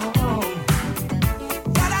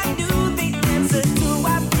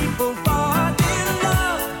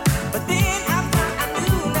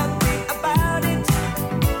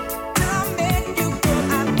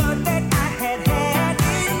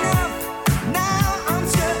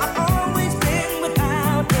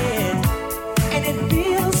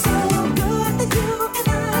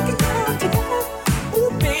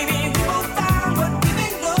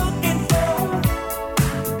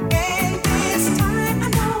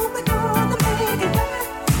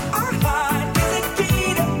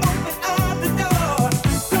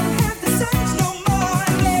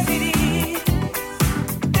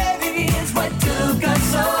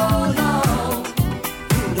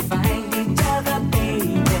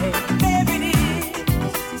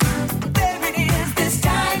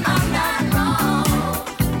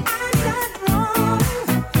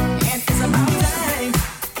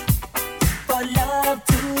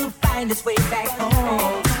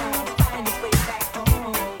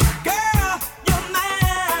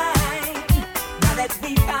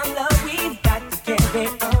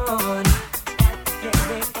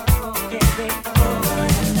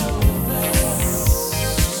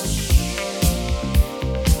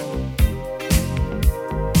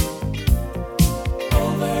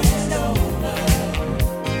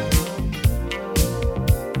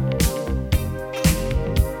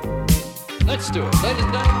 Let's do it. Ladies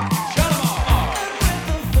and gentlemen, Shalamar.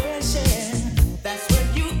 That's what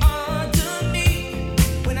you are to me.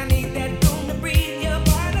 When I need that room to breathe, you're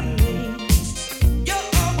part of me. You're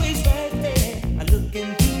always right there. I look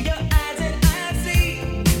into your eyes and I see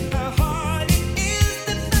how hard it is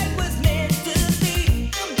that life was meant to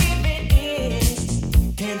be. I'm giving in.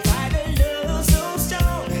 Can't fight a love so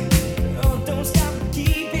strong. Oh, don't stop,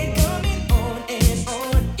 keep it coming on and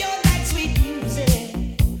on. You're like sweet music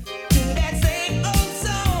to that same old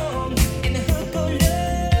song. And the hook of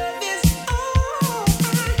love is all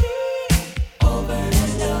I hear. Over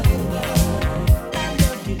and over, I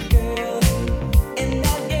love you, girl, and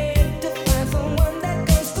I've yet to find someone that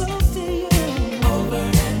goes close to you. Over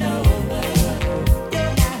and over,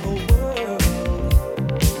 you're my whole world.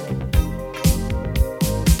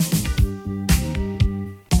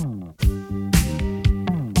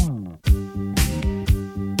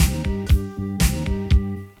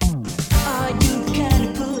 Are you kind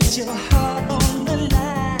of put your heart on the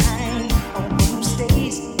line on those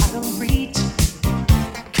days out of reach?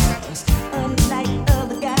 'Cause unlike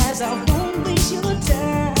other guys, I won't waste your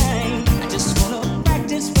time. I just wanna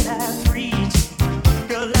practice what I preach.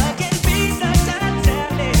 Girl, love can be such a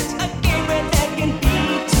challenge, a game where there can be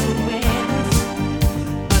two winners.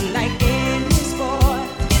 Unlike any sport,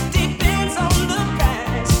 it depends on the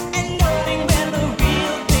prize and knowing where the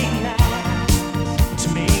real thing lies. To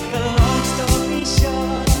make a long story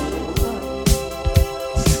short,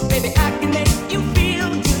 baby, I can make you feel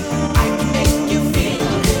good. I can make you feel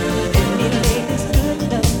good. Any lady's good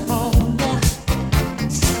love on ya.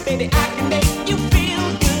 Baby, I can make you feel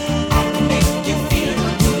good. I can make you feel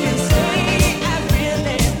good. And say I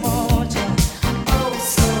really want ya. Oh,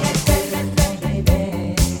 so baby,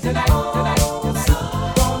 tonight, so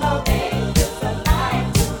gonna make this a night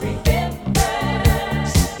to remember.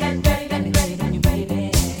 Get ready, baby,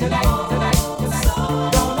 tonight, so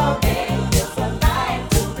gonna make this a night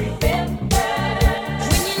to remember.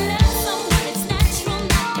 When you love someone, it's natural,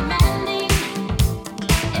 not demanding.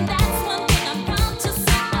 And that's one thing I've come to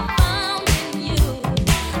see, I found in you.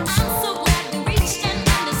 I'm so glad we reached an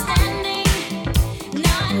understanding.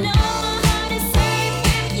 Now I know my heart is safe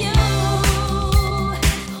with you.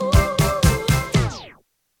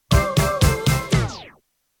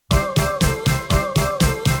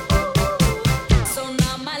 So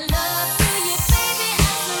now my love to you, baby,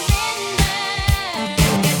 I surrender.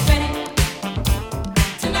 Get ready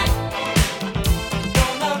tonight.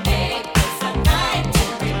 Gonna make this a night to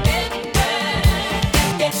remember.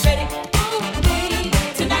 Get ready, oh baby,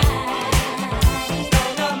 tonight.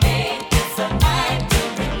 Gonna make this a night to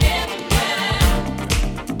remember.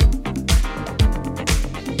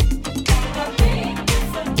 Gonna make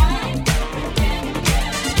this a night to remember.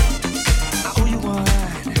 I owe you one.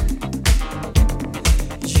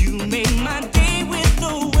 You made my day with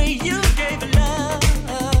the way you gave love.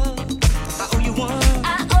 I owe you one.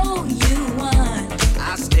 I owe you one. I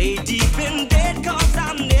stay deep in debt 'cause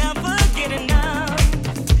I'll never get enough.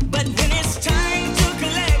 But when it's time to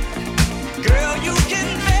collect, girl, you can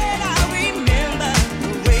bet I remember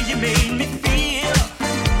the way you made me feel.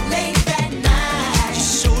 Late that night, you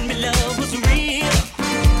showed me love was real.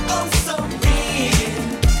 Oh, so real.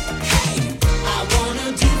 Hey, I wanna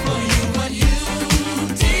do for you what you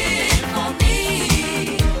did for me.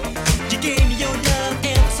 You gave me your love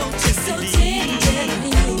ever so tenderly.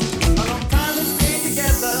 A long time to stay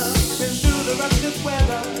together, been through the roughest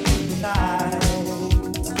weather tonight.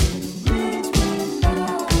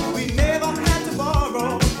 We never had to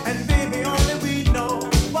borrow, and baby, only we know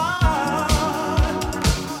why.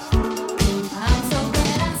 I'm so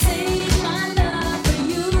glad I saved my love for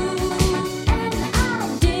you, and I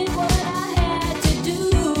did what I had to do.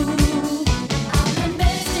 I'm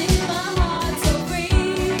investing my heart so free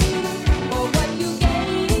for what you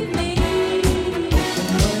gave me.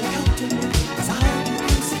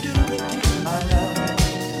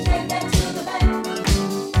 Take that to the bank.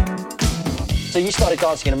 So you started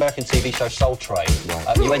dancing in American TV show Soul Train.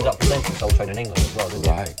 You ended up presenting Soul Train in England as well, didn't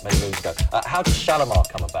you? Many moons ago. How did Shalamar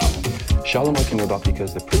come about? Shalamar came about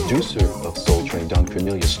because the producer of Soul Train, Don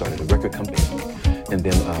Cornelius, started a record company. And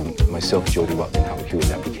then myself, Jody Watt, and Howard Hewitt,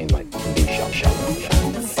 that became like the Shalamar.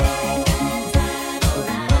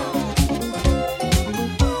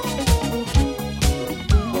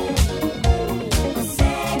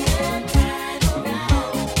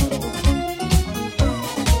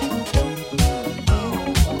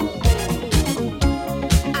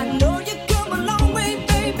 I know you come a long way,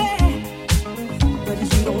 baby, but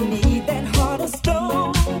you don't need that heart of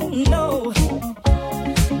stone, no.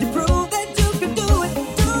 You prove that you can do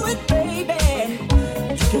it, baby.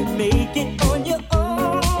 You can make it on your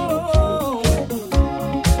own.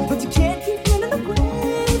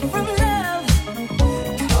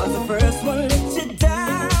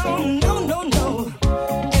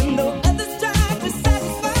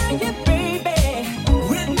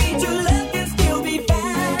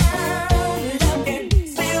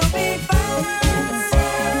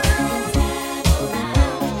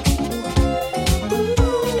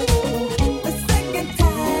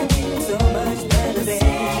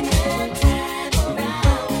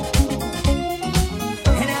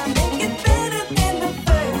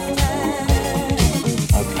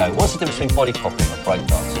 difference between body popping and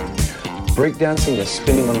breakdancing? Breakdancing is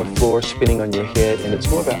spinning on the floor, spinning on your head, and it's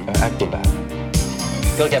more about an acrobat.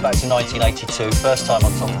 You've got to get back to 1982. First time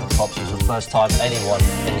on Top of the Pops was the first time anyone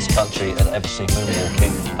in this country had ever seen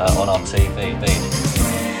moonwalking on our TV.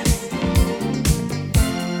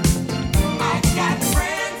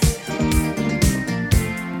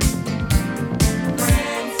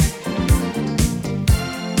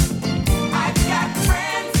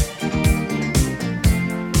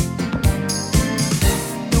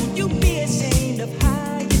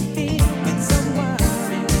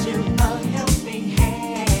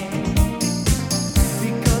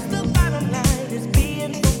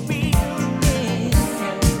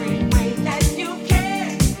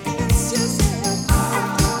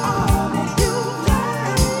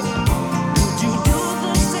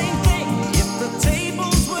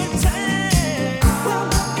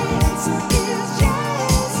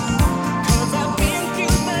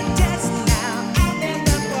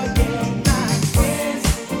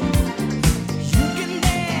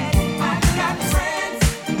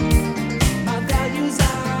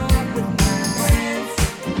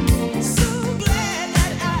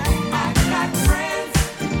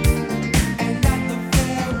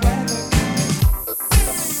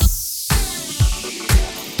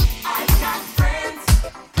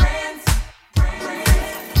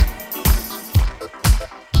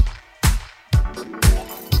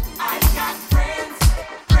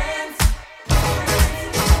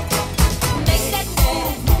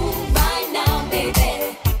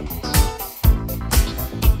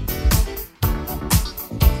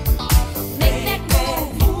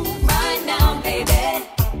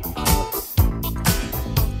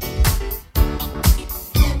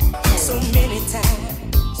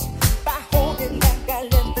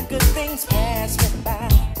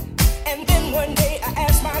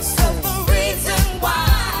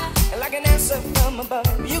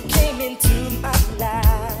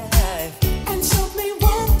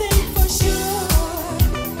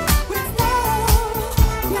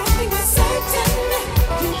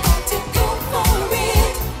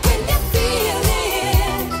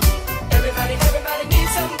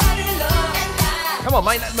 Come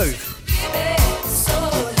on, mate, let's move.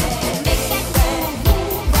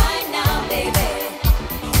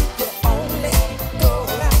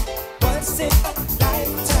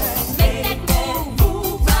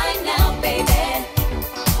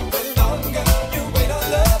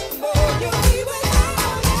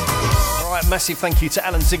 Massive thank you to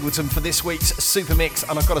Allan Zigleton for this week's SuperMix,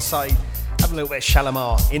 and I've got to say, having a little bit of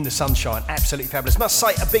Shalamar in the sunshine, absolutely fabulous. Must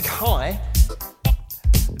say a big hi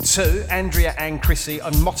to Andrea and Chrissy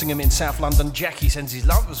on Mottingham in South London. Jackie sends his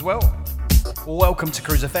love as well. Welcome to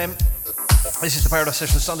Cruise FM. This is the Paradise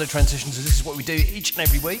Session Sunday Transitions, and this is what we do each and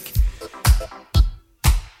every week.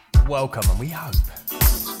 Welcome, and we hope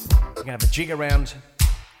we're going to have a jig around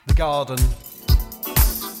the garden,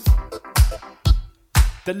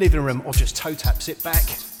 the living room, or just toe tap, sit back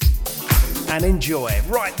and enjoy.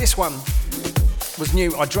 Right, this one was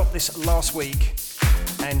new. I dropped this last week,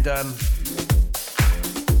 and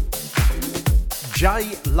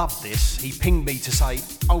Jay loved this. He pinged me to say,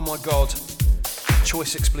 oh my God,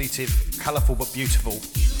 choice expletive, colourful but beautiful.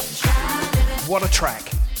 What a track.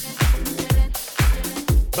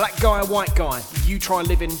 Black guy, white guy, you try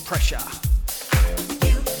living pressure.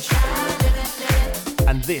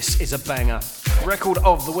 And this is a banger. Record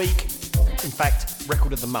of the week, in fact,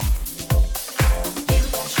 record of the month.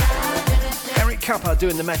 Eric Cupper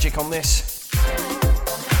doing the magic on this.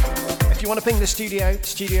 If you want to ping the studio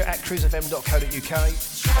at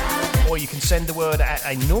cruisefm.co.uk, or you can send the word at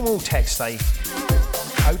a normal text, say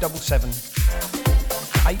 077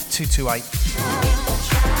 8228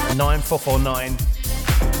 9449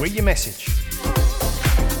 with your message.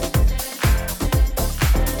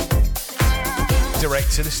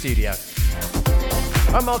 Direct to the studio.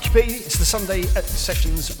 I'm Marky P, it's the Sunday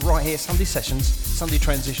sessions right here, Sunday sessions, Sunday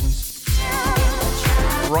transitions,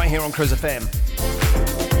 right here on Cruise FM.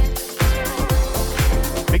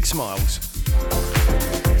 Big smiles.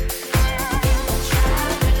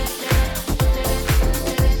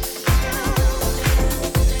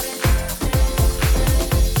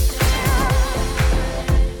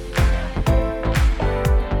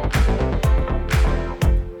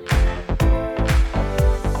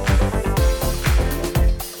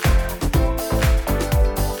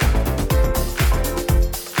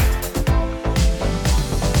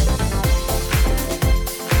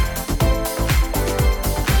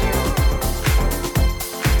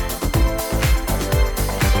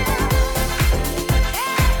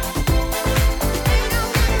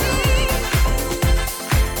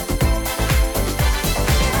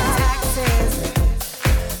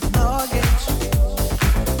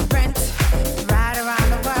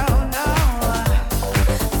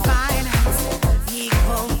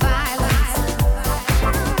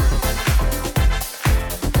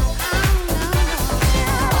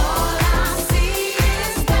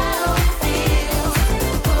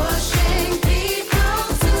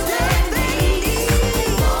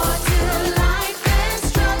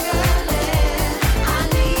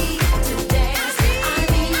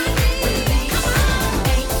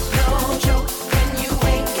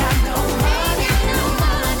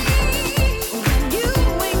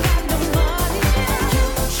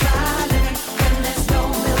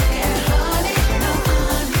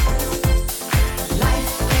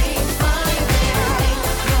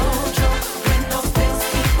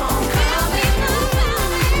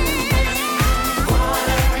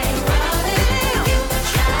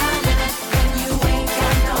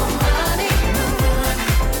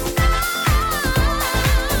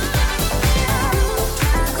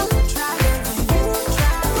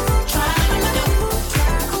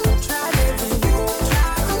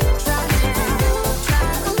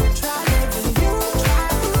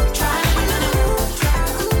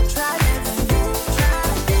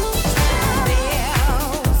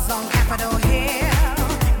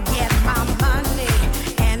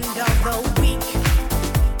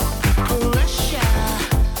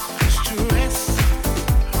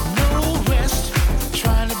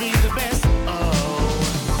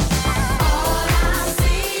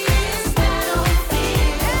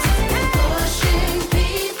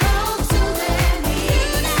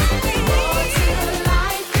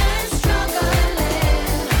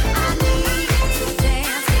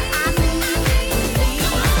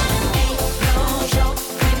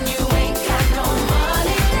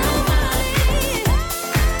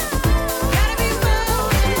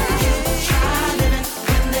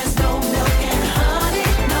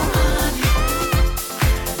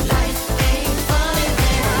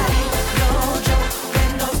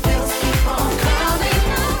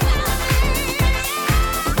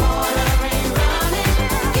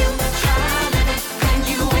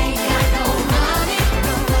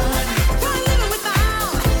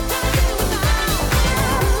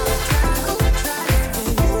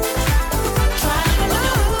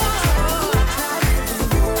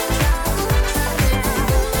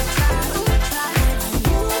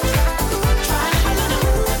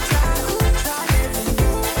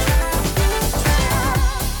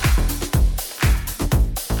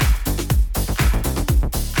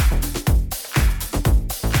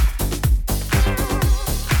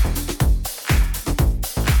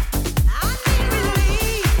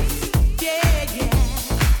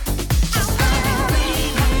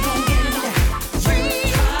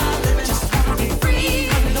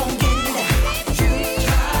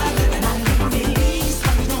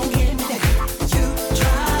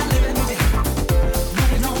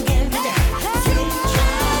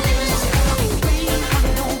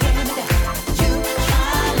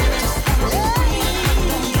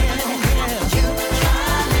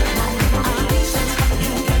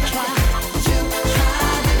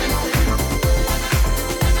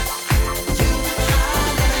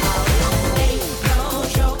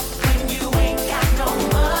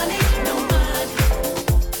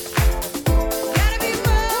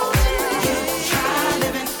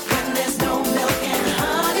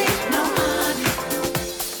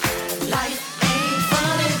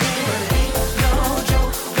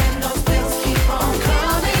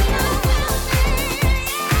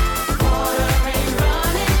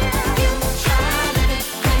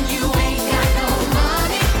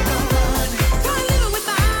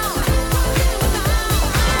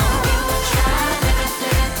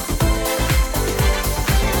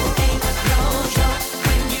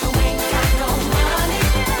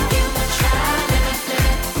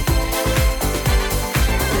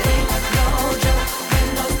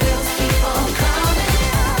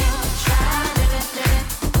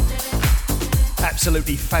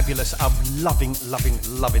 absolutely fabulous. I'm loving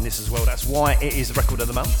this as well. That's why it is the record of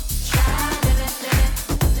the month.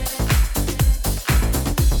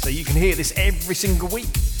 So you can hear this every single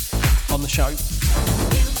week on the show.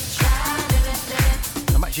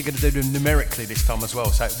 I'm actually going to do them numerically this time as well,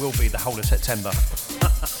 so it will be the whole of September.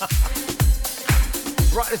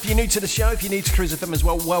 Right, if you're new to the show, if you're new to Cruise FM as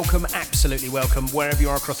well, welcome, absolutely welcome, wherever you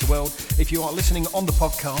are across the world. If you are listening on the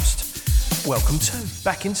podcast, welcome too.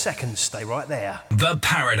 Back in seconds, stay right there. The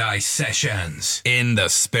Paradise Sessions, in the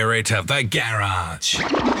spirit of the garage.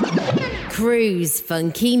 Cruise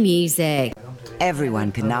funky music.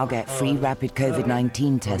 Everyone can now get free rapid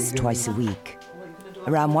COVID-19 tests twice a week.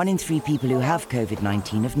 Around 1 in 3 people who have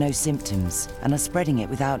COVID-19 have no symptoms and are spreading it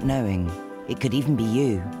without knowing. It could even be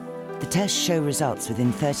you. The tests show results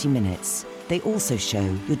within 30 minutes. They also show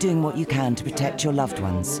you're doing what you can to protect your loved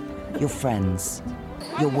ones, your friends,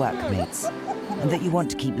 your workmates, and that you want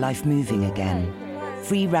to keep life moving again.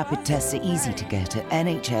 Free rapid tests are easy to get at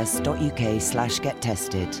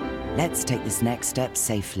nhs.uk/gettested. Let's take this next step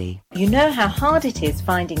safely. You know how hard it is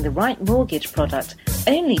finding the right mortgage product,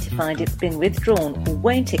 only to find it's been withdrawn or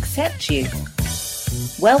won't accept you?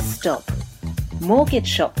 Well, stop.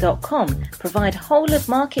 MortgageShop.com provide whole of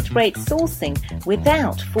market rate sourcing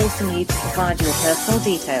without forcing you to provide your personal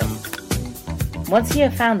details. Once you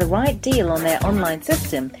have found the right deal on their online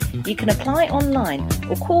system, you can apply online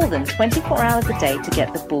or call them 24 hours a day to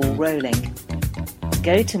get the ball rolling.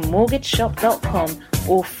 Go to MortgageShop.com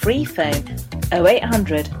or free phone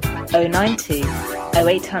 0800 092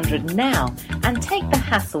 0800 now and take the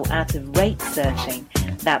hassle out of rate searching.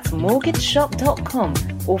 That's MortgageShop.com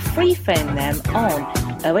or free phone them on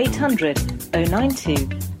 0800 092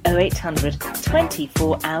 0800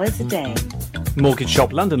 24 hours a day. Mortgage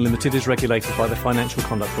Shop London Limited is regulated by the Financial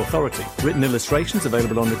Conduct Authority. Written illustrations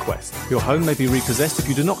available on request. Your home may be repossessed if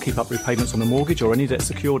you do not keep up repayments on the mortgage or any debt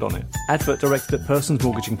secured on it. Advert directed at persons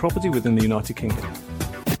mortgaging property within the United Kingdom.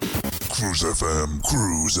 Cruise FM,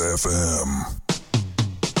 Cruise FM.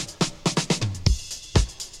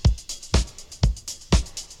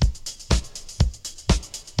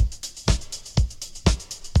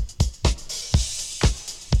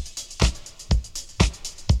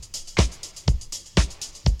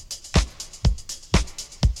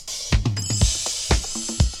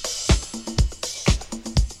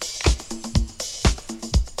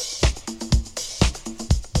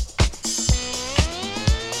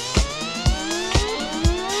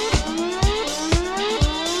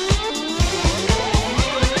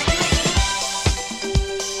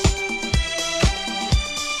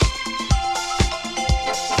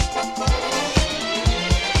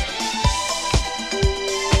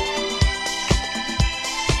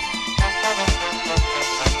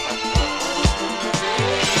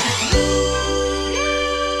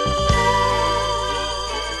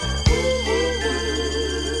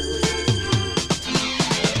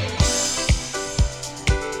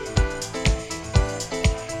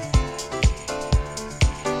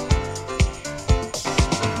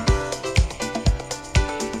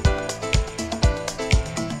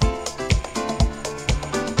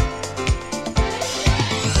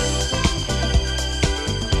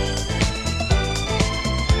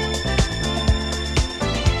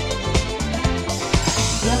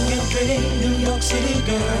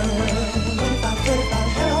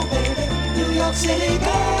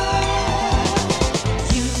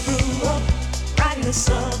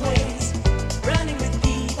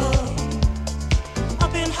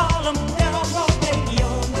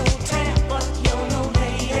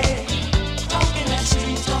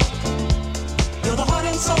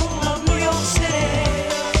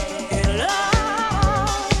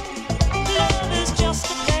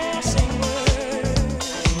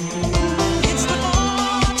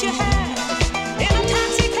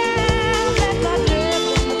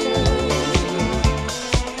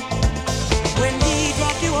 When he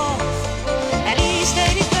dropped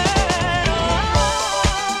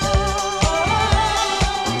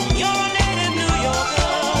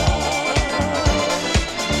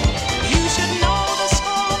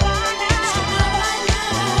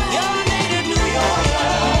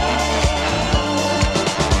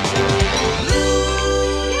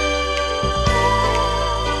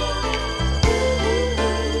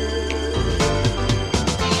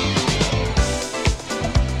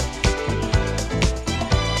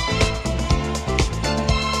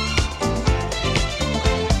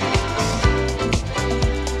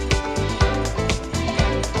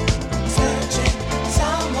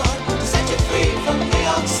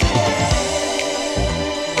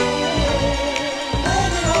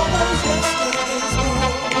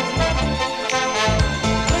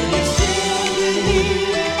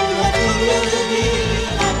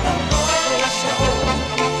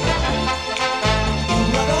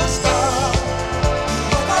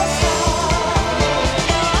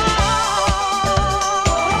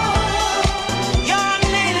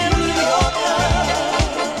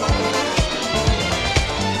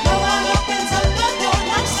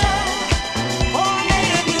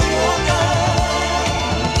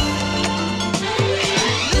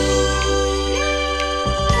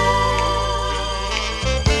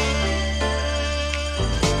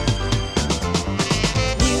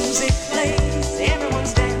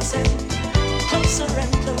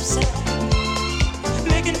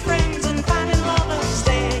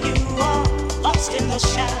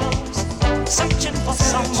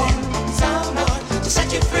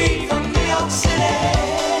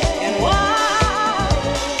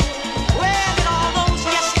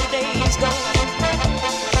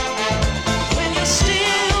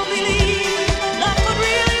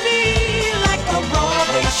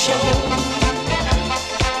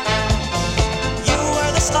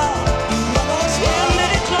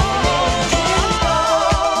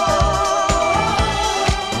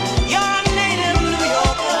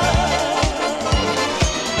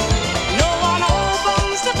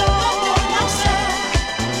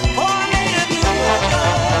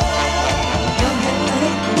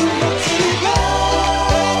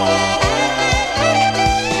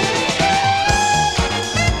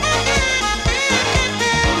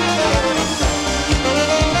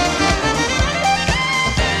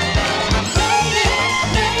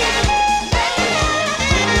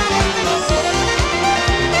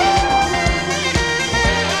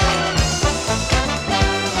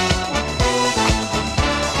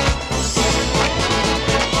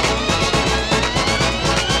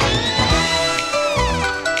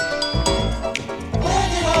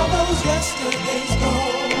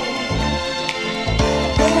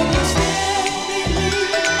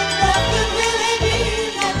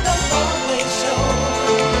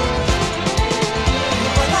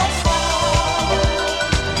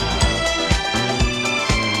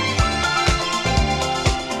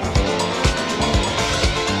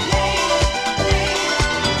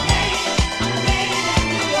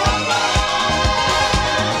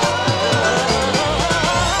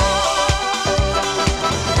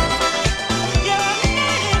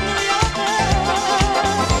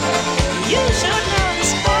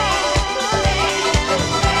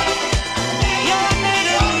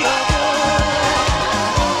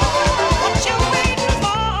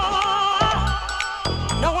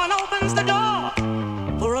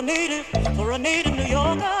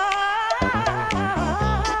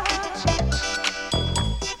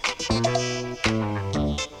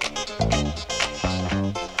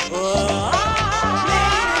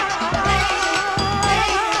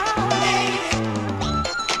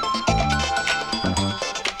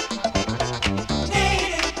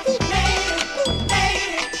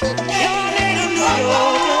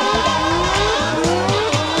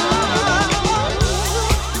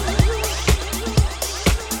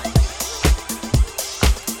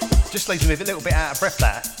leaves me a little bit out of breath,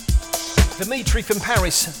 that. Dimitri from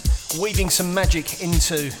Paris, weaving some magic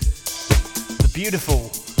into the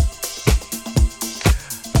beautiful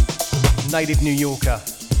native New Yorker.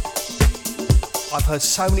 I've heard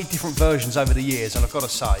so many different versions over the years, and I've got to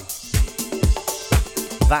say,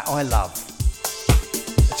 that I love.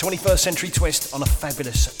 A 21st century twist on a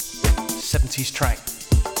fabulous 70s track.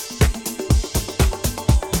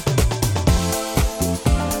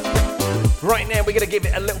 Right now, we're going to give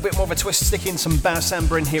it a little bit more of a twist, stick in some bass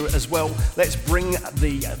samba in here as well. Let's bring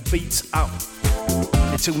the beats up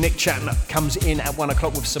until Nick Chatner comes in at 1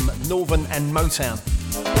 o'clock with some Northern and Motown.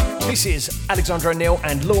 This is Alexander O'Neill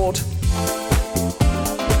and Lord.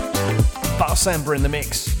 Bass samba in the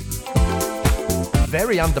mix.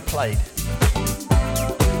 Very underplayed.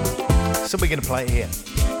 So we're going to play it here.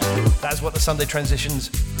 That's what the Sunday Transitions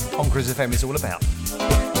on Cruise FM is all about.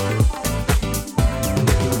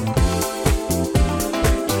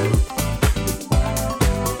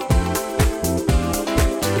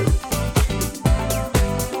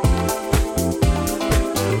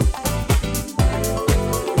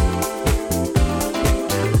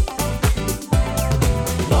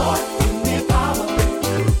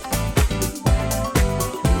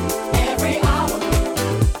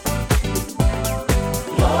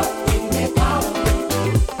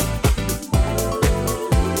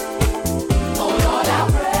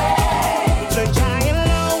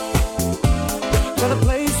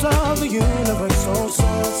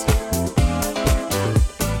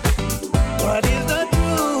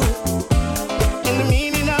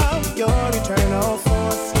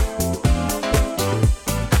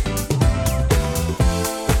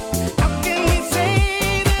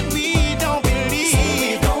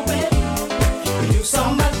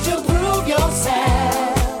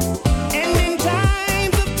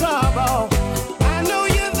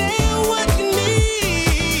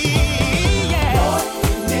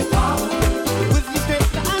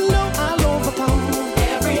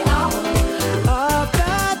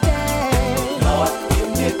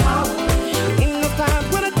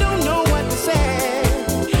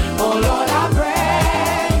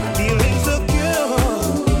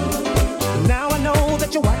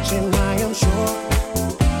 Watching, I am sure.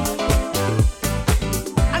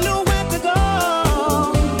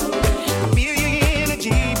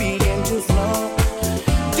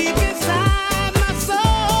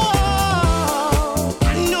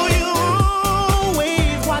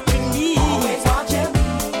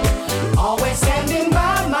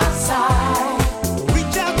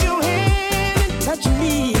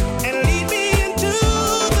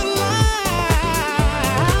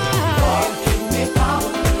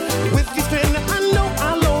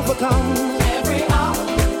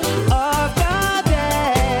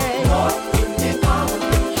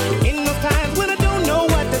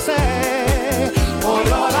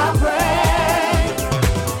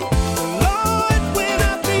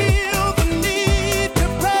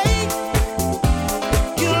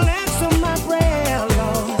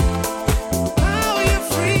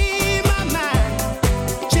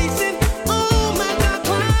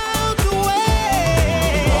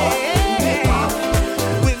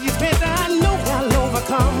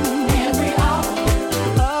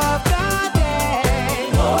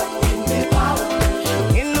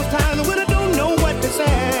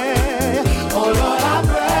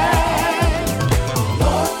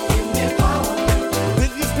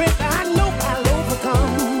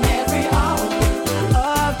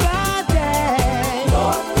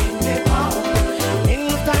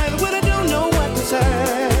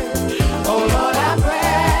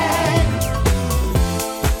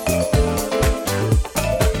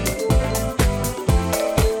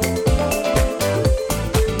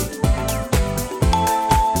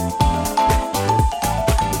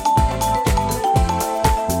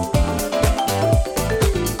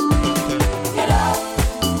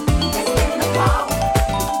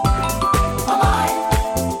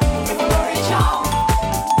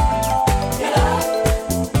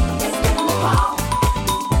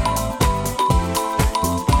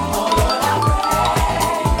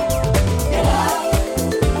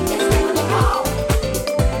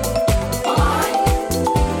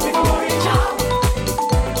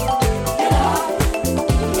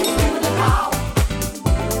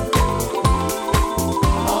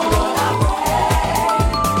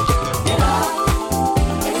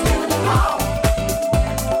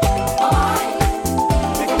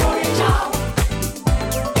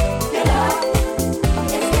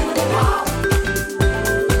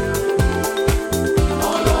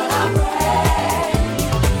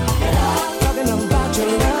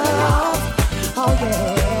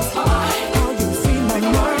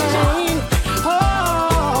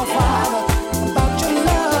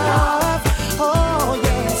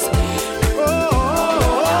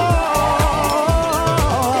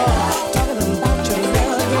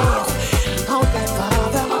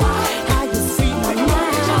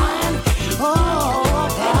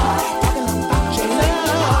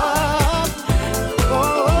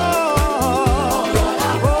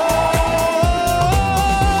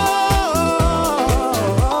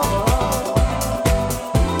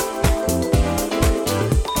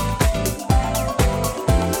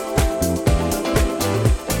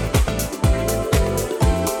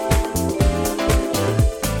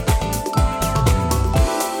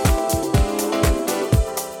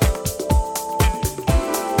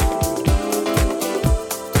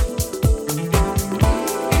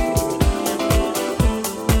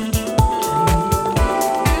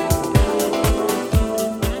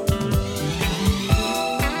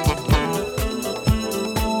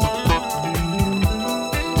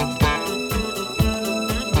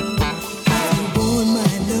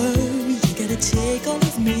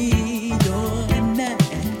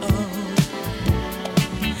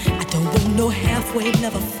 halfway,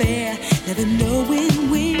 never fair. Never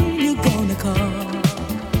knowing when you're gonna call.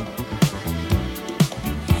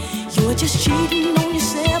 You're just cheating on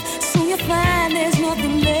yourself, so you find there's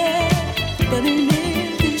nothing left but an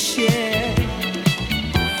empty shell.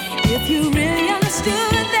 If you really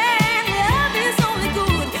understood that love is only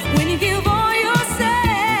good when you give all yourself.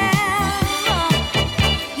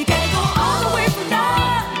 You gotta go all the way for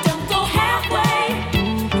love, don't go halfway.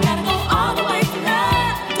 You gotta go all the way for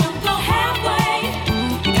love, don't go halfway.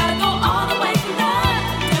 You gotta go all the way for love,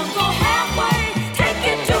 don't go halfway. Take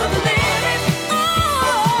it to the limit. Oh,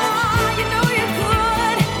 you know you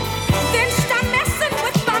could. Then stop messing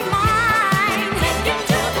with my mind. Take it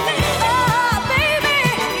to the limit. Oh, baby,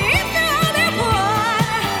 if you only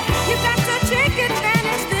would, you got to take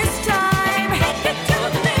advantage this time. Take it to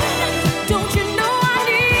the limit. Don't you know I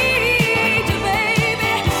need you,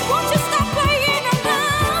 baby? Won't you stop playing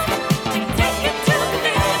along? Take it to the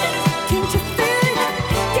limit. Can't you feel it?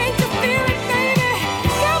 Can't you feel it, baby?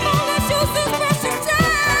 Come on, let's use this precious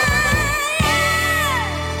time.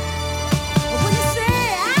 When you say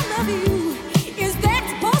I love you, is that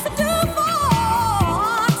supposed to do for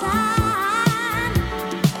time?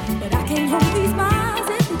 But I can't hold these miles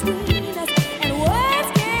in between us, and words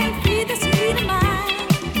can't feed the sweet of mine.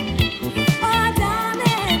 Oh,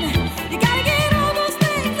 darling, you gotta get all those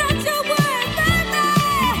things out your word, baby.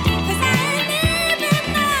 'Cause I ain't leaving,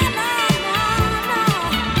 no.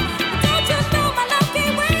 Don't you know my love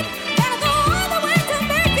can't wait? Gotta go all the way to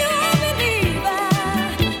make you a believer.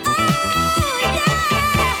 Oh,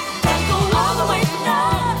 yeah. Gotta go all the way for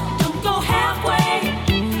love, don't go halfway.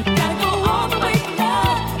 Gotta go all the way for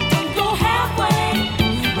love, don't go halfway.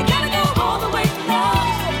 You gotta go all the way for love,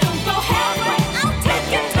 don't go halfway. I'll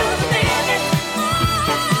take it to the limit. Oh,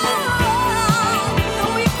 no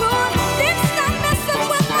you could. Then stop messing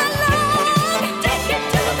with my love. Take it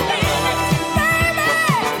to the limit, baby.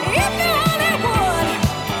 If you only would,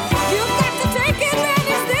 you got to take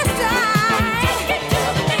advantage this time. Take it to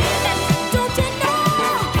the limit. Don't you know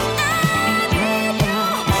I need you?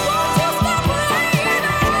 Won't you stop playing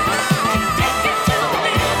around? Take it to the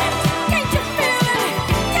limit. Can't you feel it?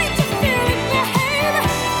 Can't you feel it, baby?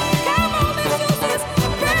 Come on, let's use this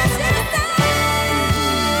precious time.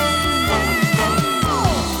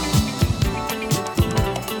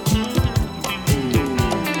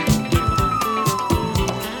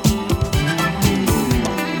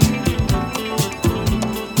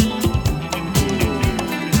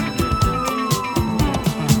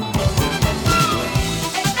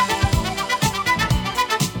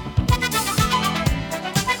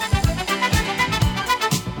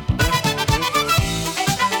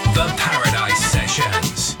 The Paradise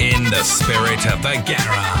Sessions, in the spirit of the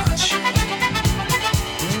garage.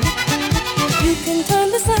 You can turn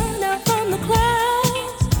the sun out from the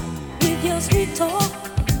clouds with your sweet talk.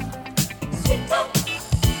 Sweet talk.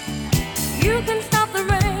 You can stop the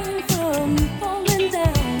rain from falling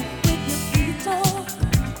down with your sweet talk.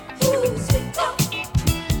 Ooh, sweet talk.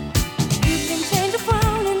 You can change a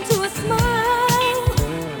frown into a smile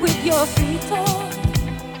with your sweet talk.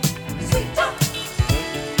 Sweet talk.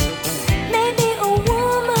 Maybe a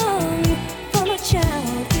woman from a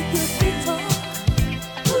child with your sweet talk.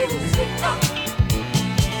 Ooh, sweet talk.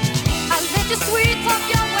 I let your sweet talk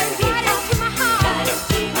your way right into my heart.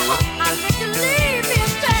 I let you leave me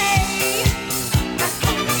astray.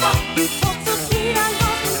 You talk so sweet, I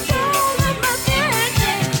lost control of my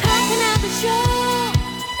thinking. How can I be sure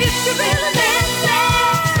if you really meant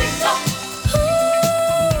that? Sweet talk.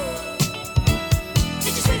 Ooh.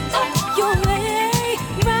 Did you sweet talk your way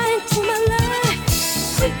right into my life?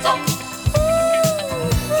 Sweet talk. Ooh.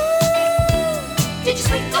 Did you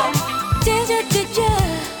sweet talk? Did you?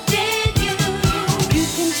 Did you? You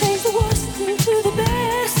can change the worst into the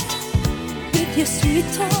best with your sweet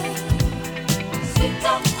talk. Sweet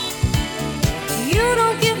talk. You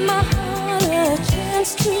don't give my heart a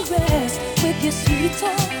chance to rest with your sweet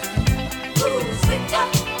talk. Ooh, sweet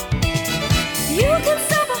talk. You can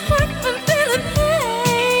stop a heart from feeling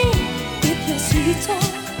pain with your sweet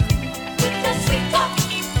talk. With your sweet talk.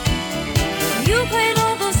 You played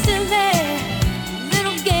all those silly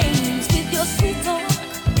little games with your sweet talk.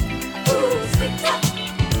 Ooh, sweet talk.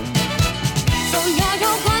 So now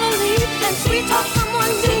you're gonna leave and sweet talk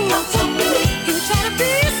someone new. You try to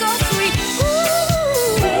be so sweet.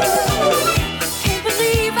 Ooh, can't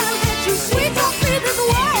believe I let you sweet talk me this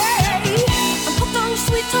way. I'm hooked on your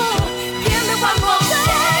sweet talk. Give me one more time.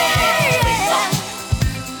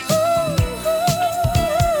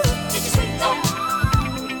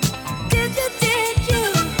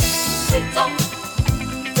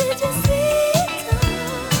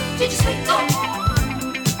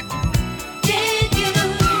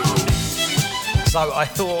 note, I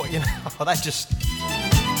thought, you know, it's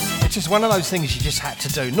just one of those things you just had to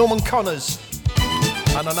do. Norman Connors.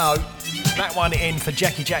 And I know that one in for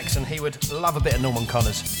Jackie Jackson. He would love a bit of Norman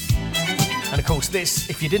Connors. And of course, this,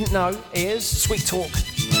 if you didn't know, is Sweet Talk.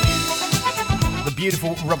 The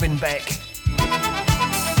beautiful Robin Beck.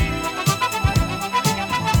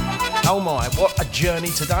 Oh my, what a journey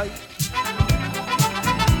today.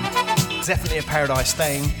 Definitely a Paradise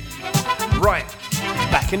thing. Right,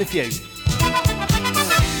 back in a few.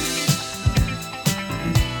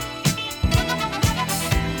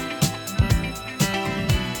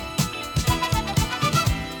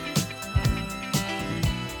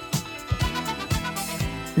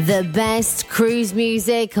 The best cruise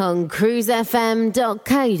music on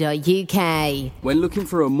cruisefm.co.uk. When looking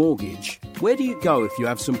for a mortgage, where do you go if you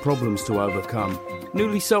have some problems to overcome?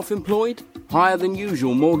 Newly self-employed? Higher than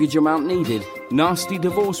usual mortgage amount needed? Nasty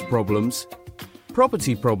divorce problems?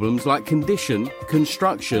 Property problems like condition,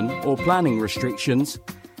 construction or planning restrictions?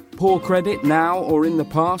 Poor credit now or in the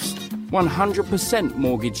past? 100%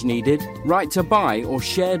 mortgage needed? Right to buy or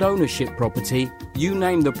shared ownership property? You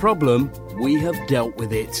name the problem, we have dealt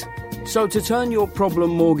with it. So to turn your problem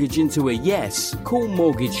mortgage into a yes, call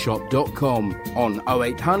mortgageshop.com on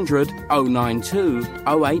 0800 092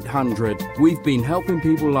 0800. We've been helping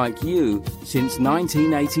people like you since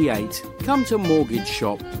 1988. Come to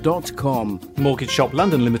mortgageshop.com. Mortgage Shop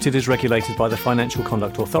London Limited is regulated by the Financial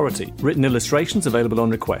Conduct Authority. Written illustrations available on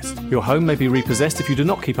request. Your home may be repossessed if you do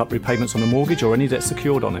not keep up repayments on a mortgage or any debt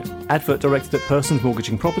secured on it. Advert directed at persons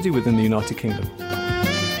mortgaging property within the United Kingdom.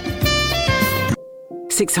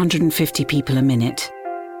 650 people a minute,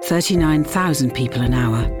 39,000 people an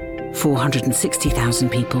hour, 460,000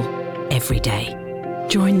 people every day.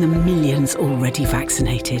 Join the millions already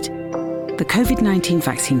vaccinated. The COVID-19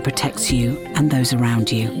 vaccine protects you and those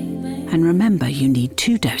around you. And remember, you need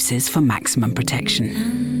 2 doses for maximum protection.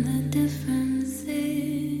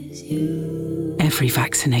 Every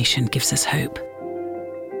vaccination gives us hope.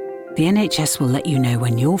 The NHS will let you know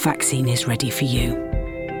when your vaccine is ready for you.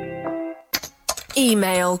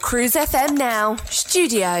 Email Cruise FM now,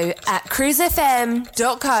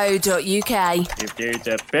 studio@cruisefm.co.uk. If there's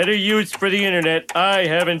a better use for the internet, I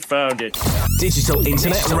haven't found it. Digital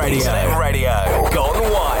Internet Radio. Gone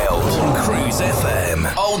wild. Cruise FM.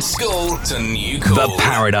 Old school to new cool. The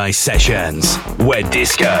Paradise Sessions, where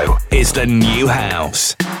disco is the new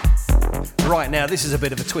house. Right, now this is a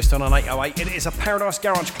bit of a twist on an 808. It is a Paradise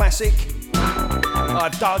Garage classic.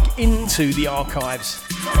 I've dug into the archives.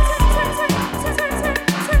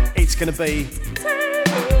 It's going to be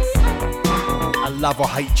a love or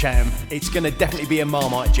hate jam. It's going to definitely be a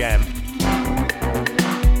Marmite jam.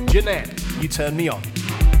 Jeanette, you turn me on.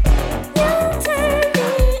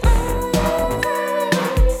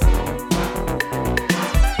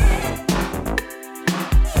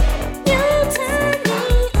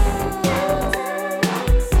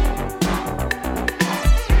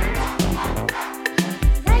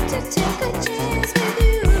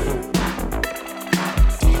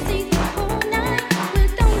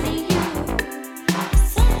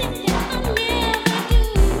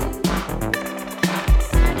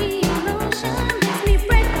 Emotion is me.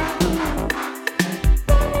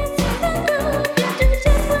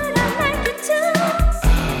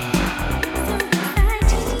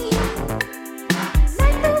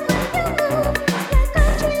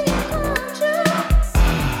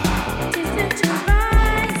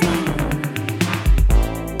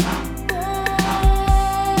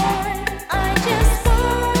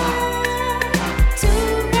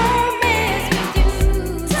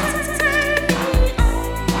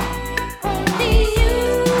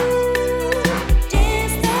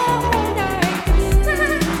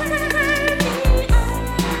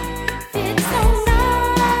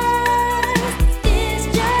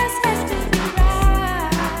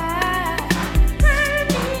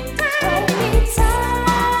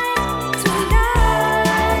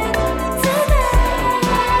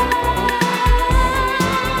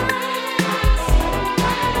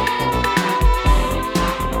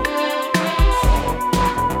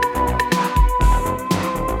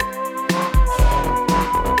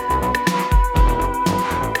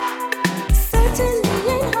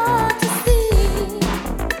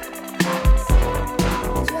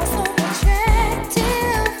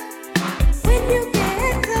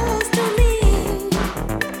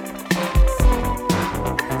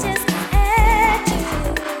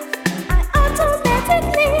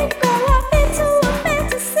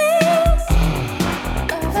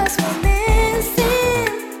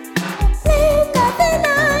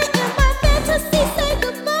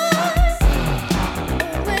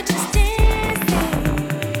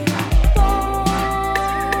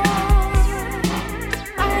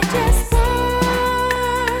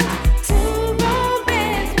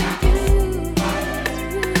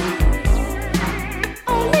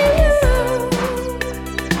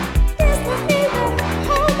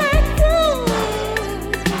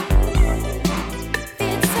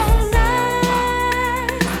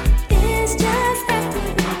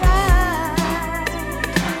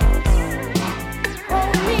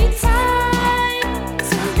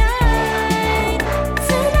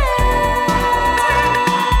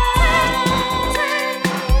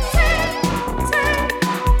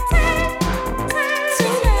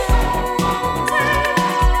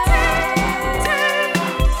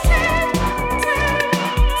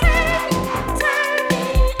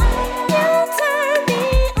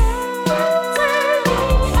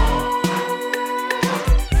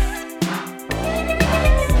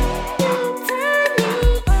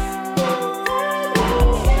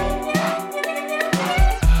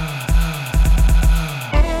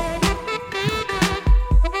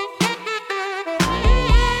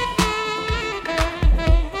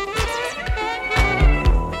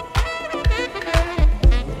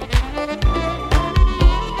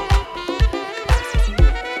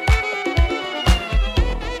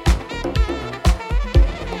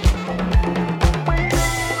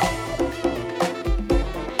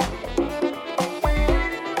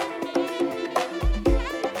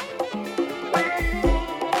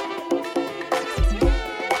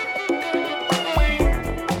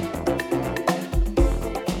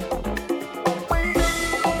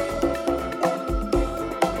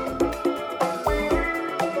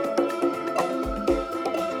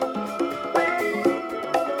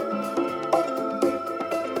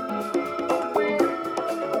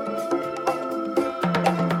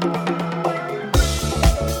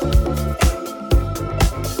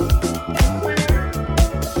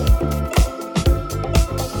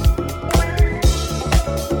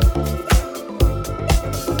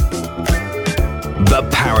 The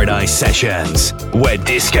Paradise Sessions, where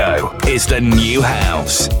disco is the new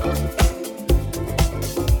house.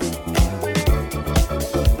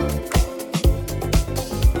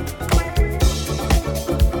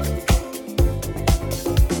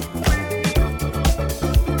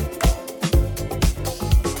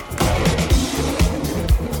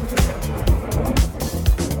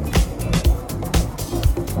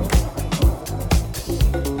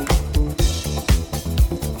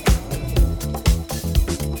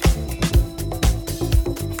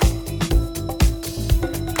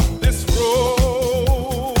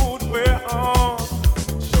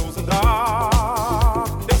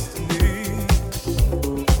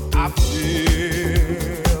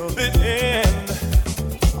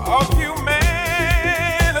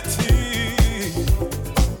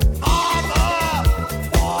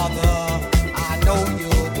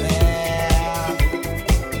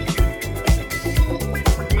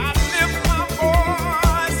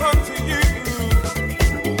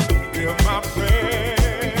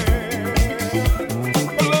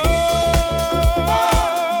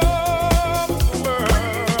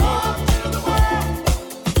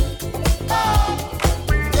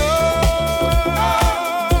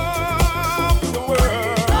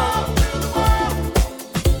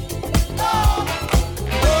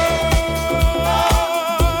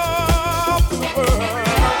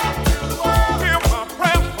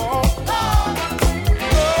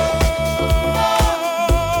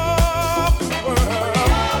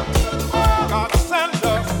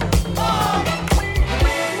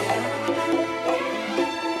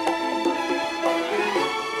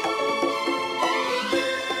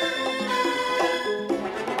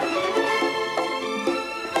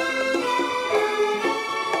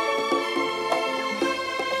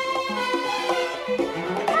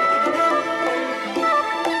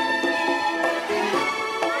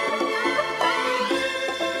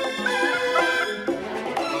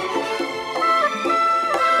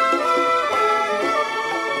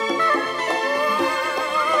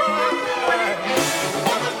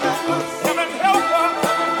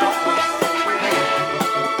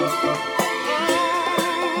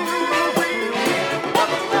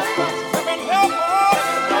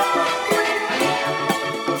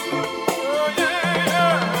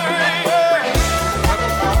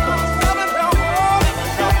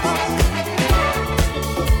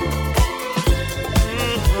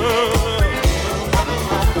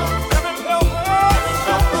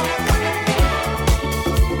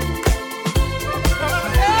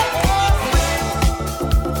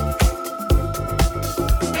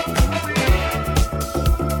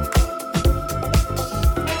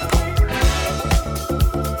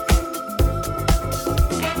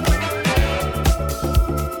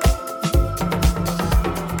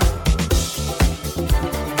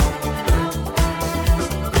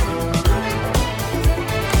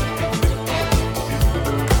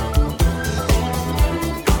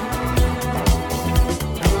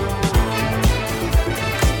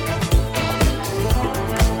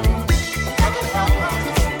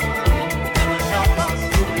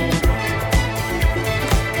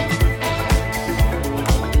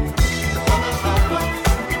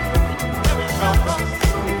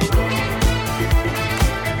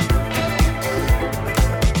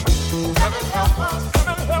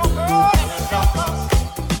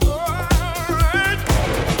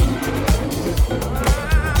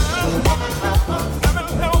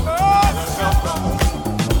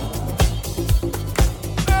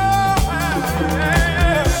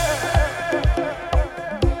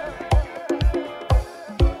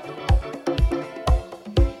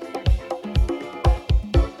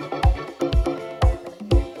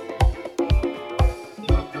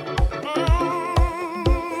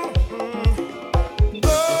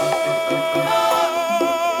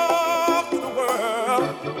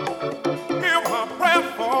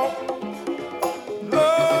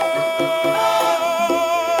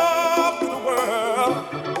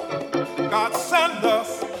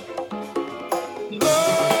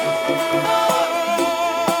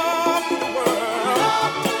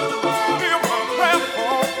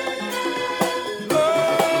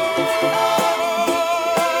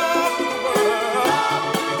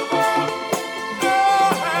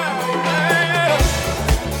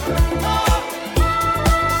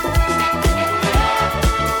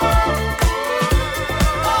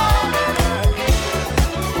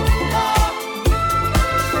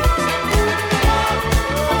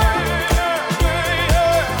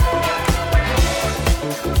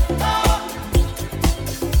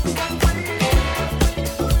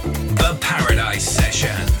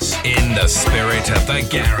 the spirit of the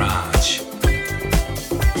garage.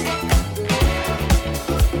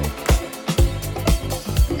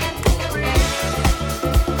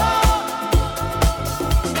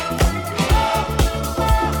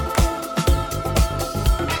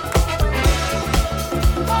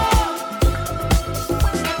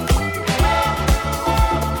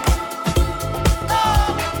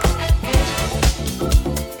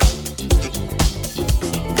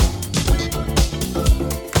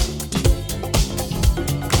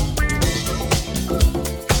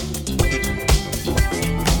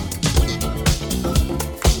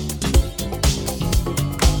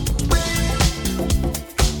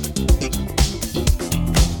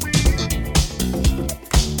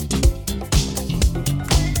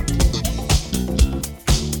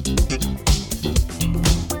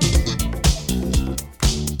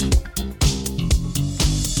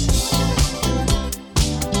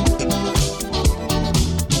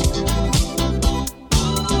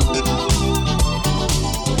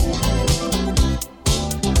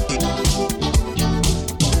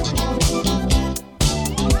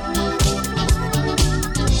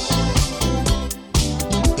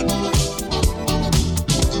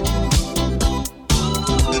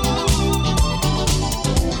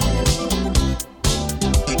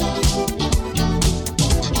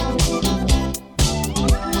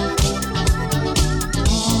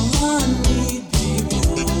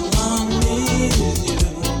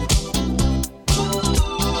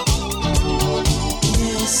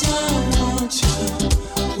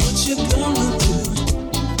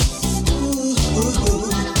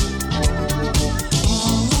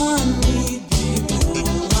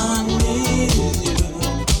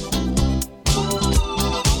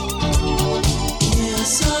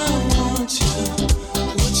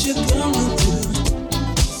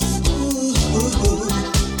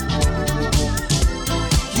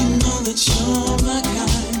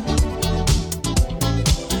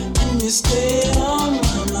 and you stay on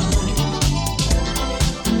my mind.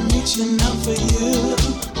 I'm reaching out for you,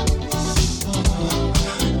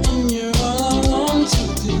 and you're all I want to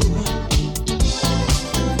do.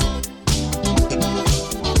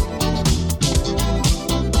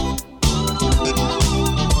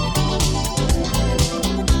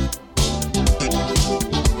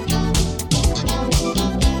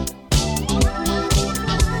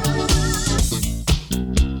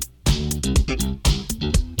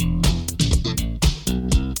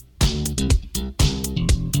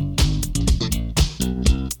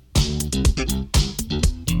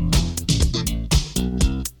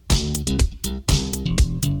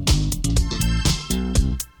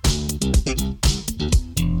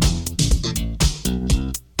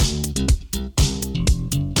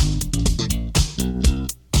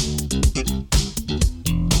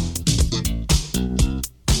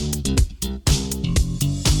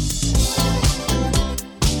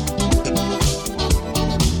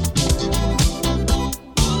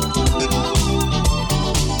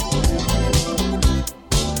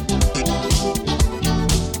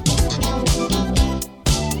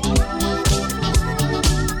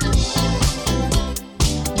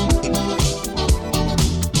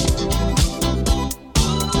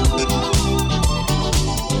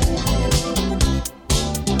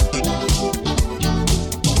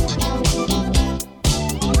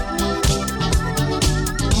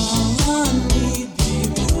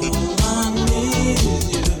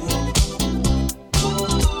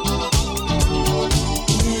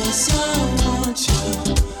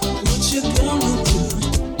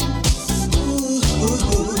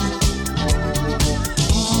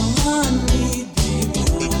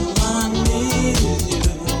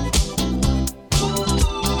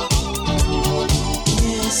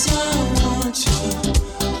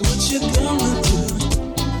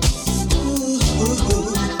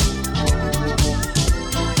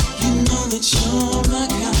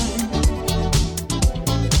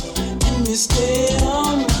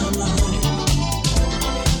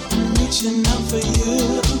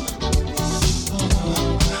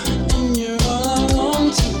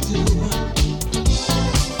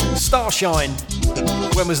 Starshine.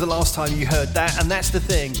 When was the last time you heard that? And that's the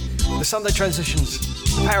thing. The Sunday transitions,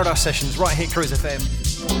 the Paradise Sessions, right here at Cruise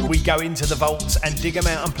FM. We go into the vaults and dig them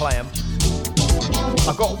out and play them.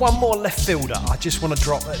 I've got one more left fielder I just want to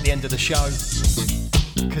drop at the end of the show,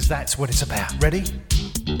 because that's what it's about. Ready?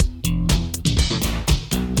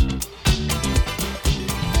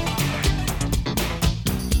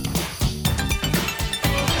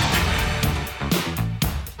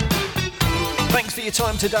 Thanks for your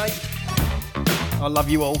time today. I love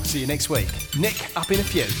you all. See you next week. Nick, up in a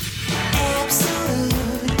few.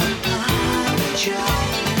 Absolutely, I would try.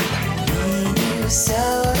 Need you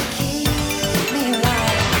so to keep me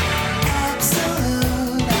right.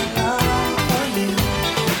 Absolute, I long for you.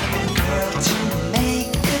 Girl, to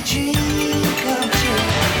make a dream come true.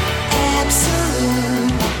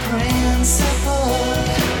 Absolute, my principle.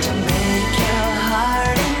 To make your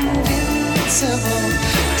heart invincible.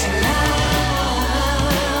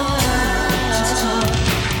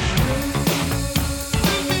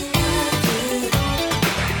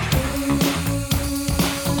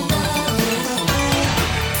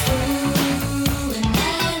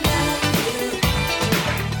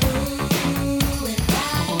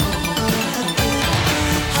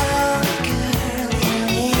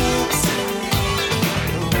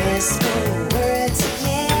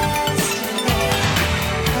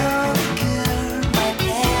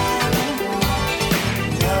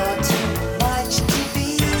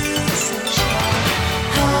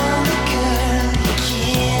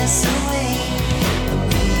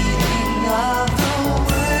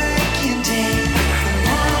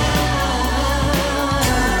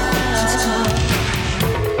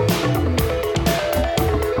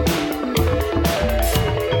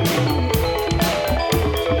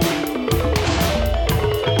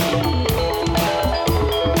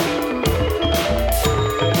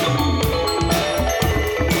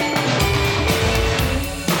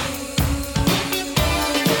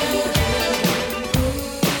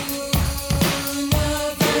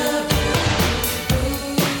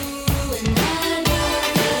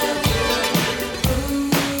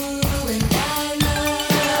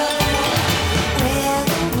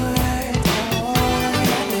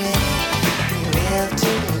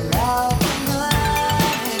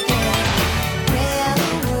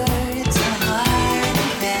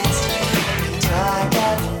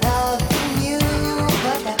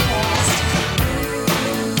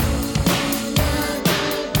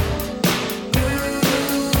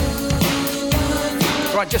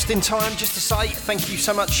 just in time, just to say thank you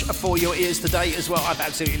so much for your ears today as well. I've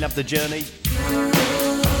absolutely loved the journey.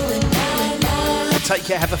 Take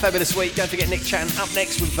care, have a fabulous week. Don't forget Nick Chan up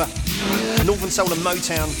next with Northern Soul and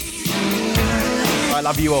Motown. I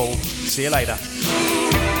love you all. See you later.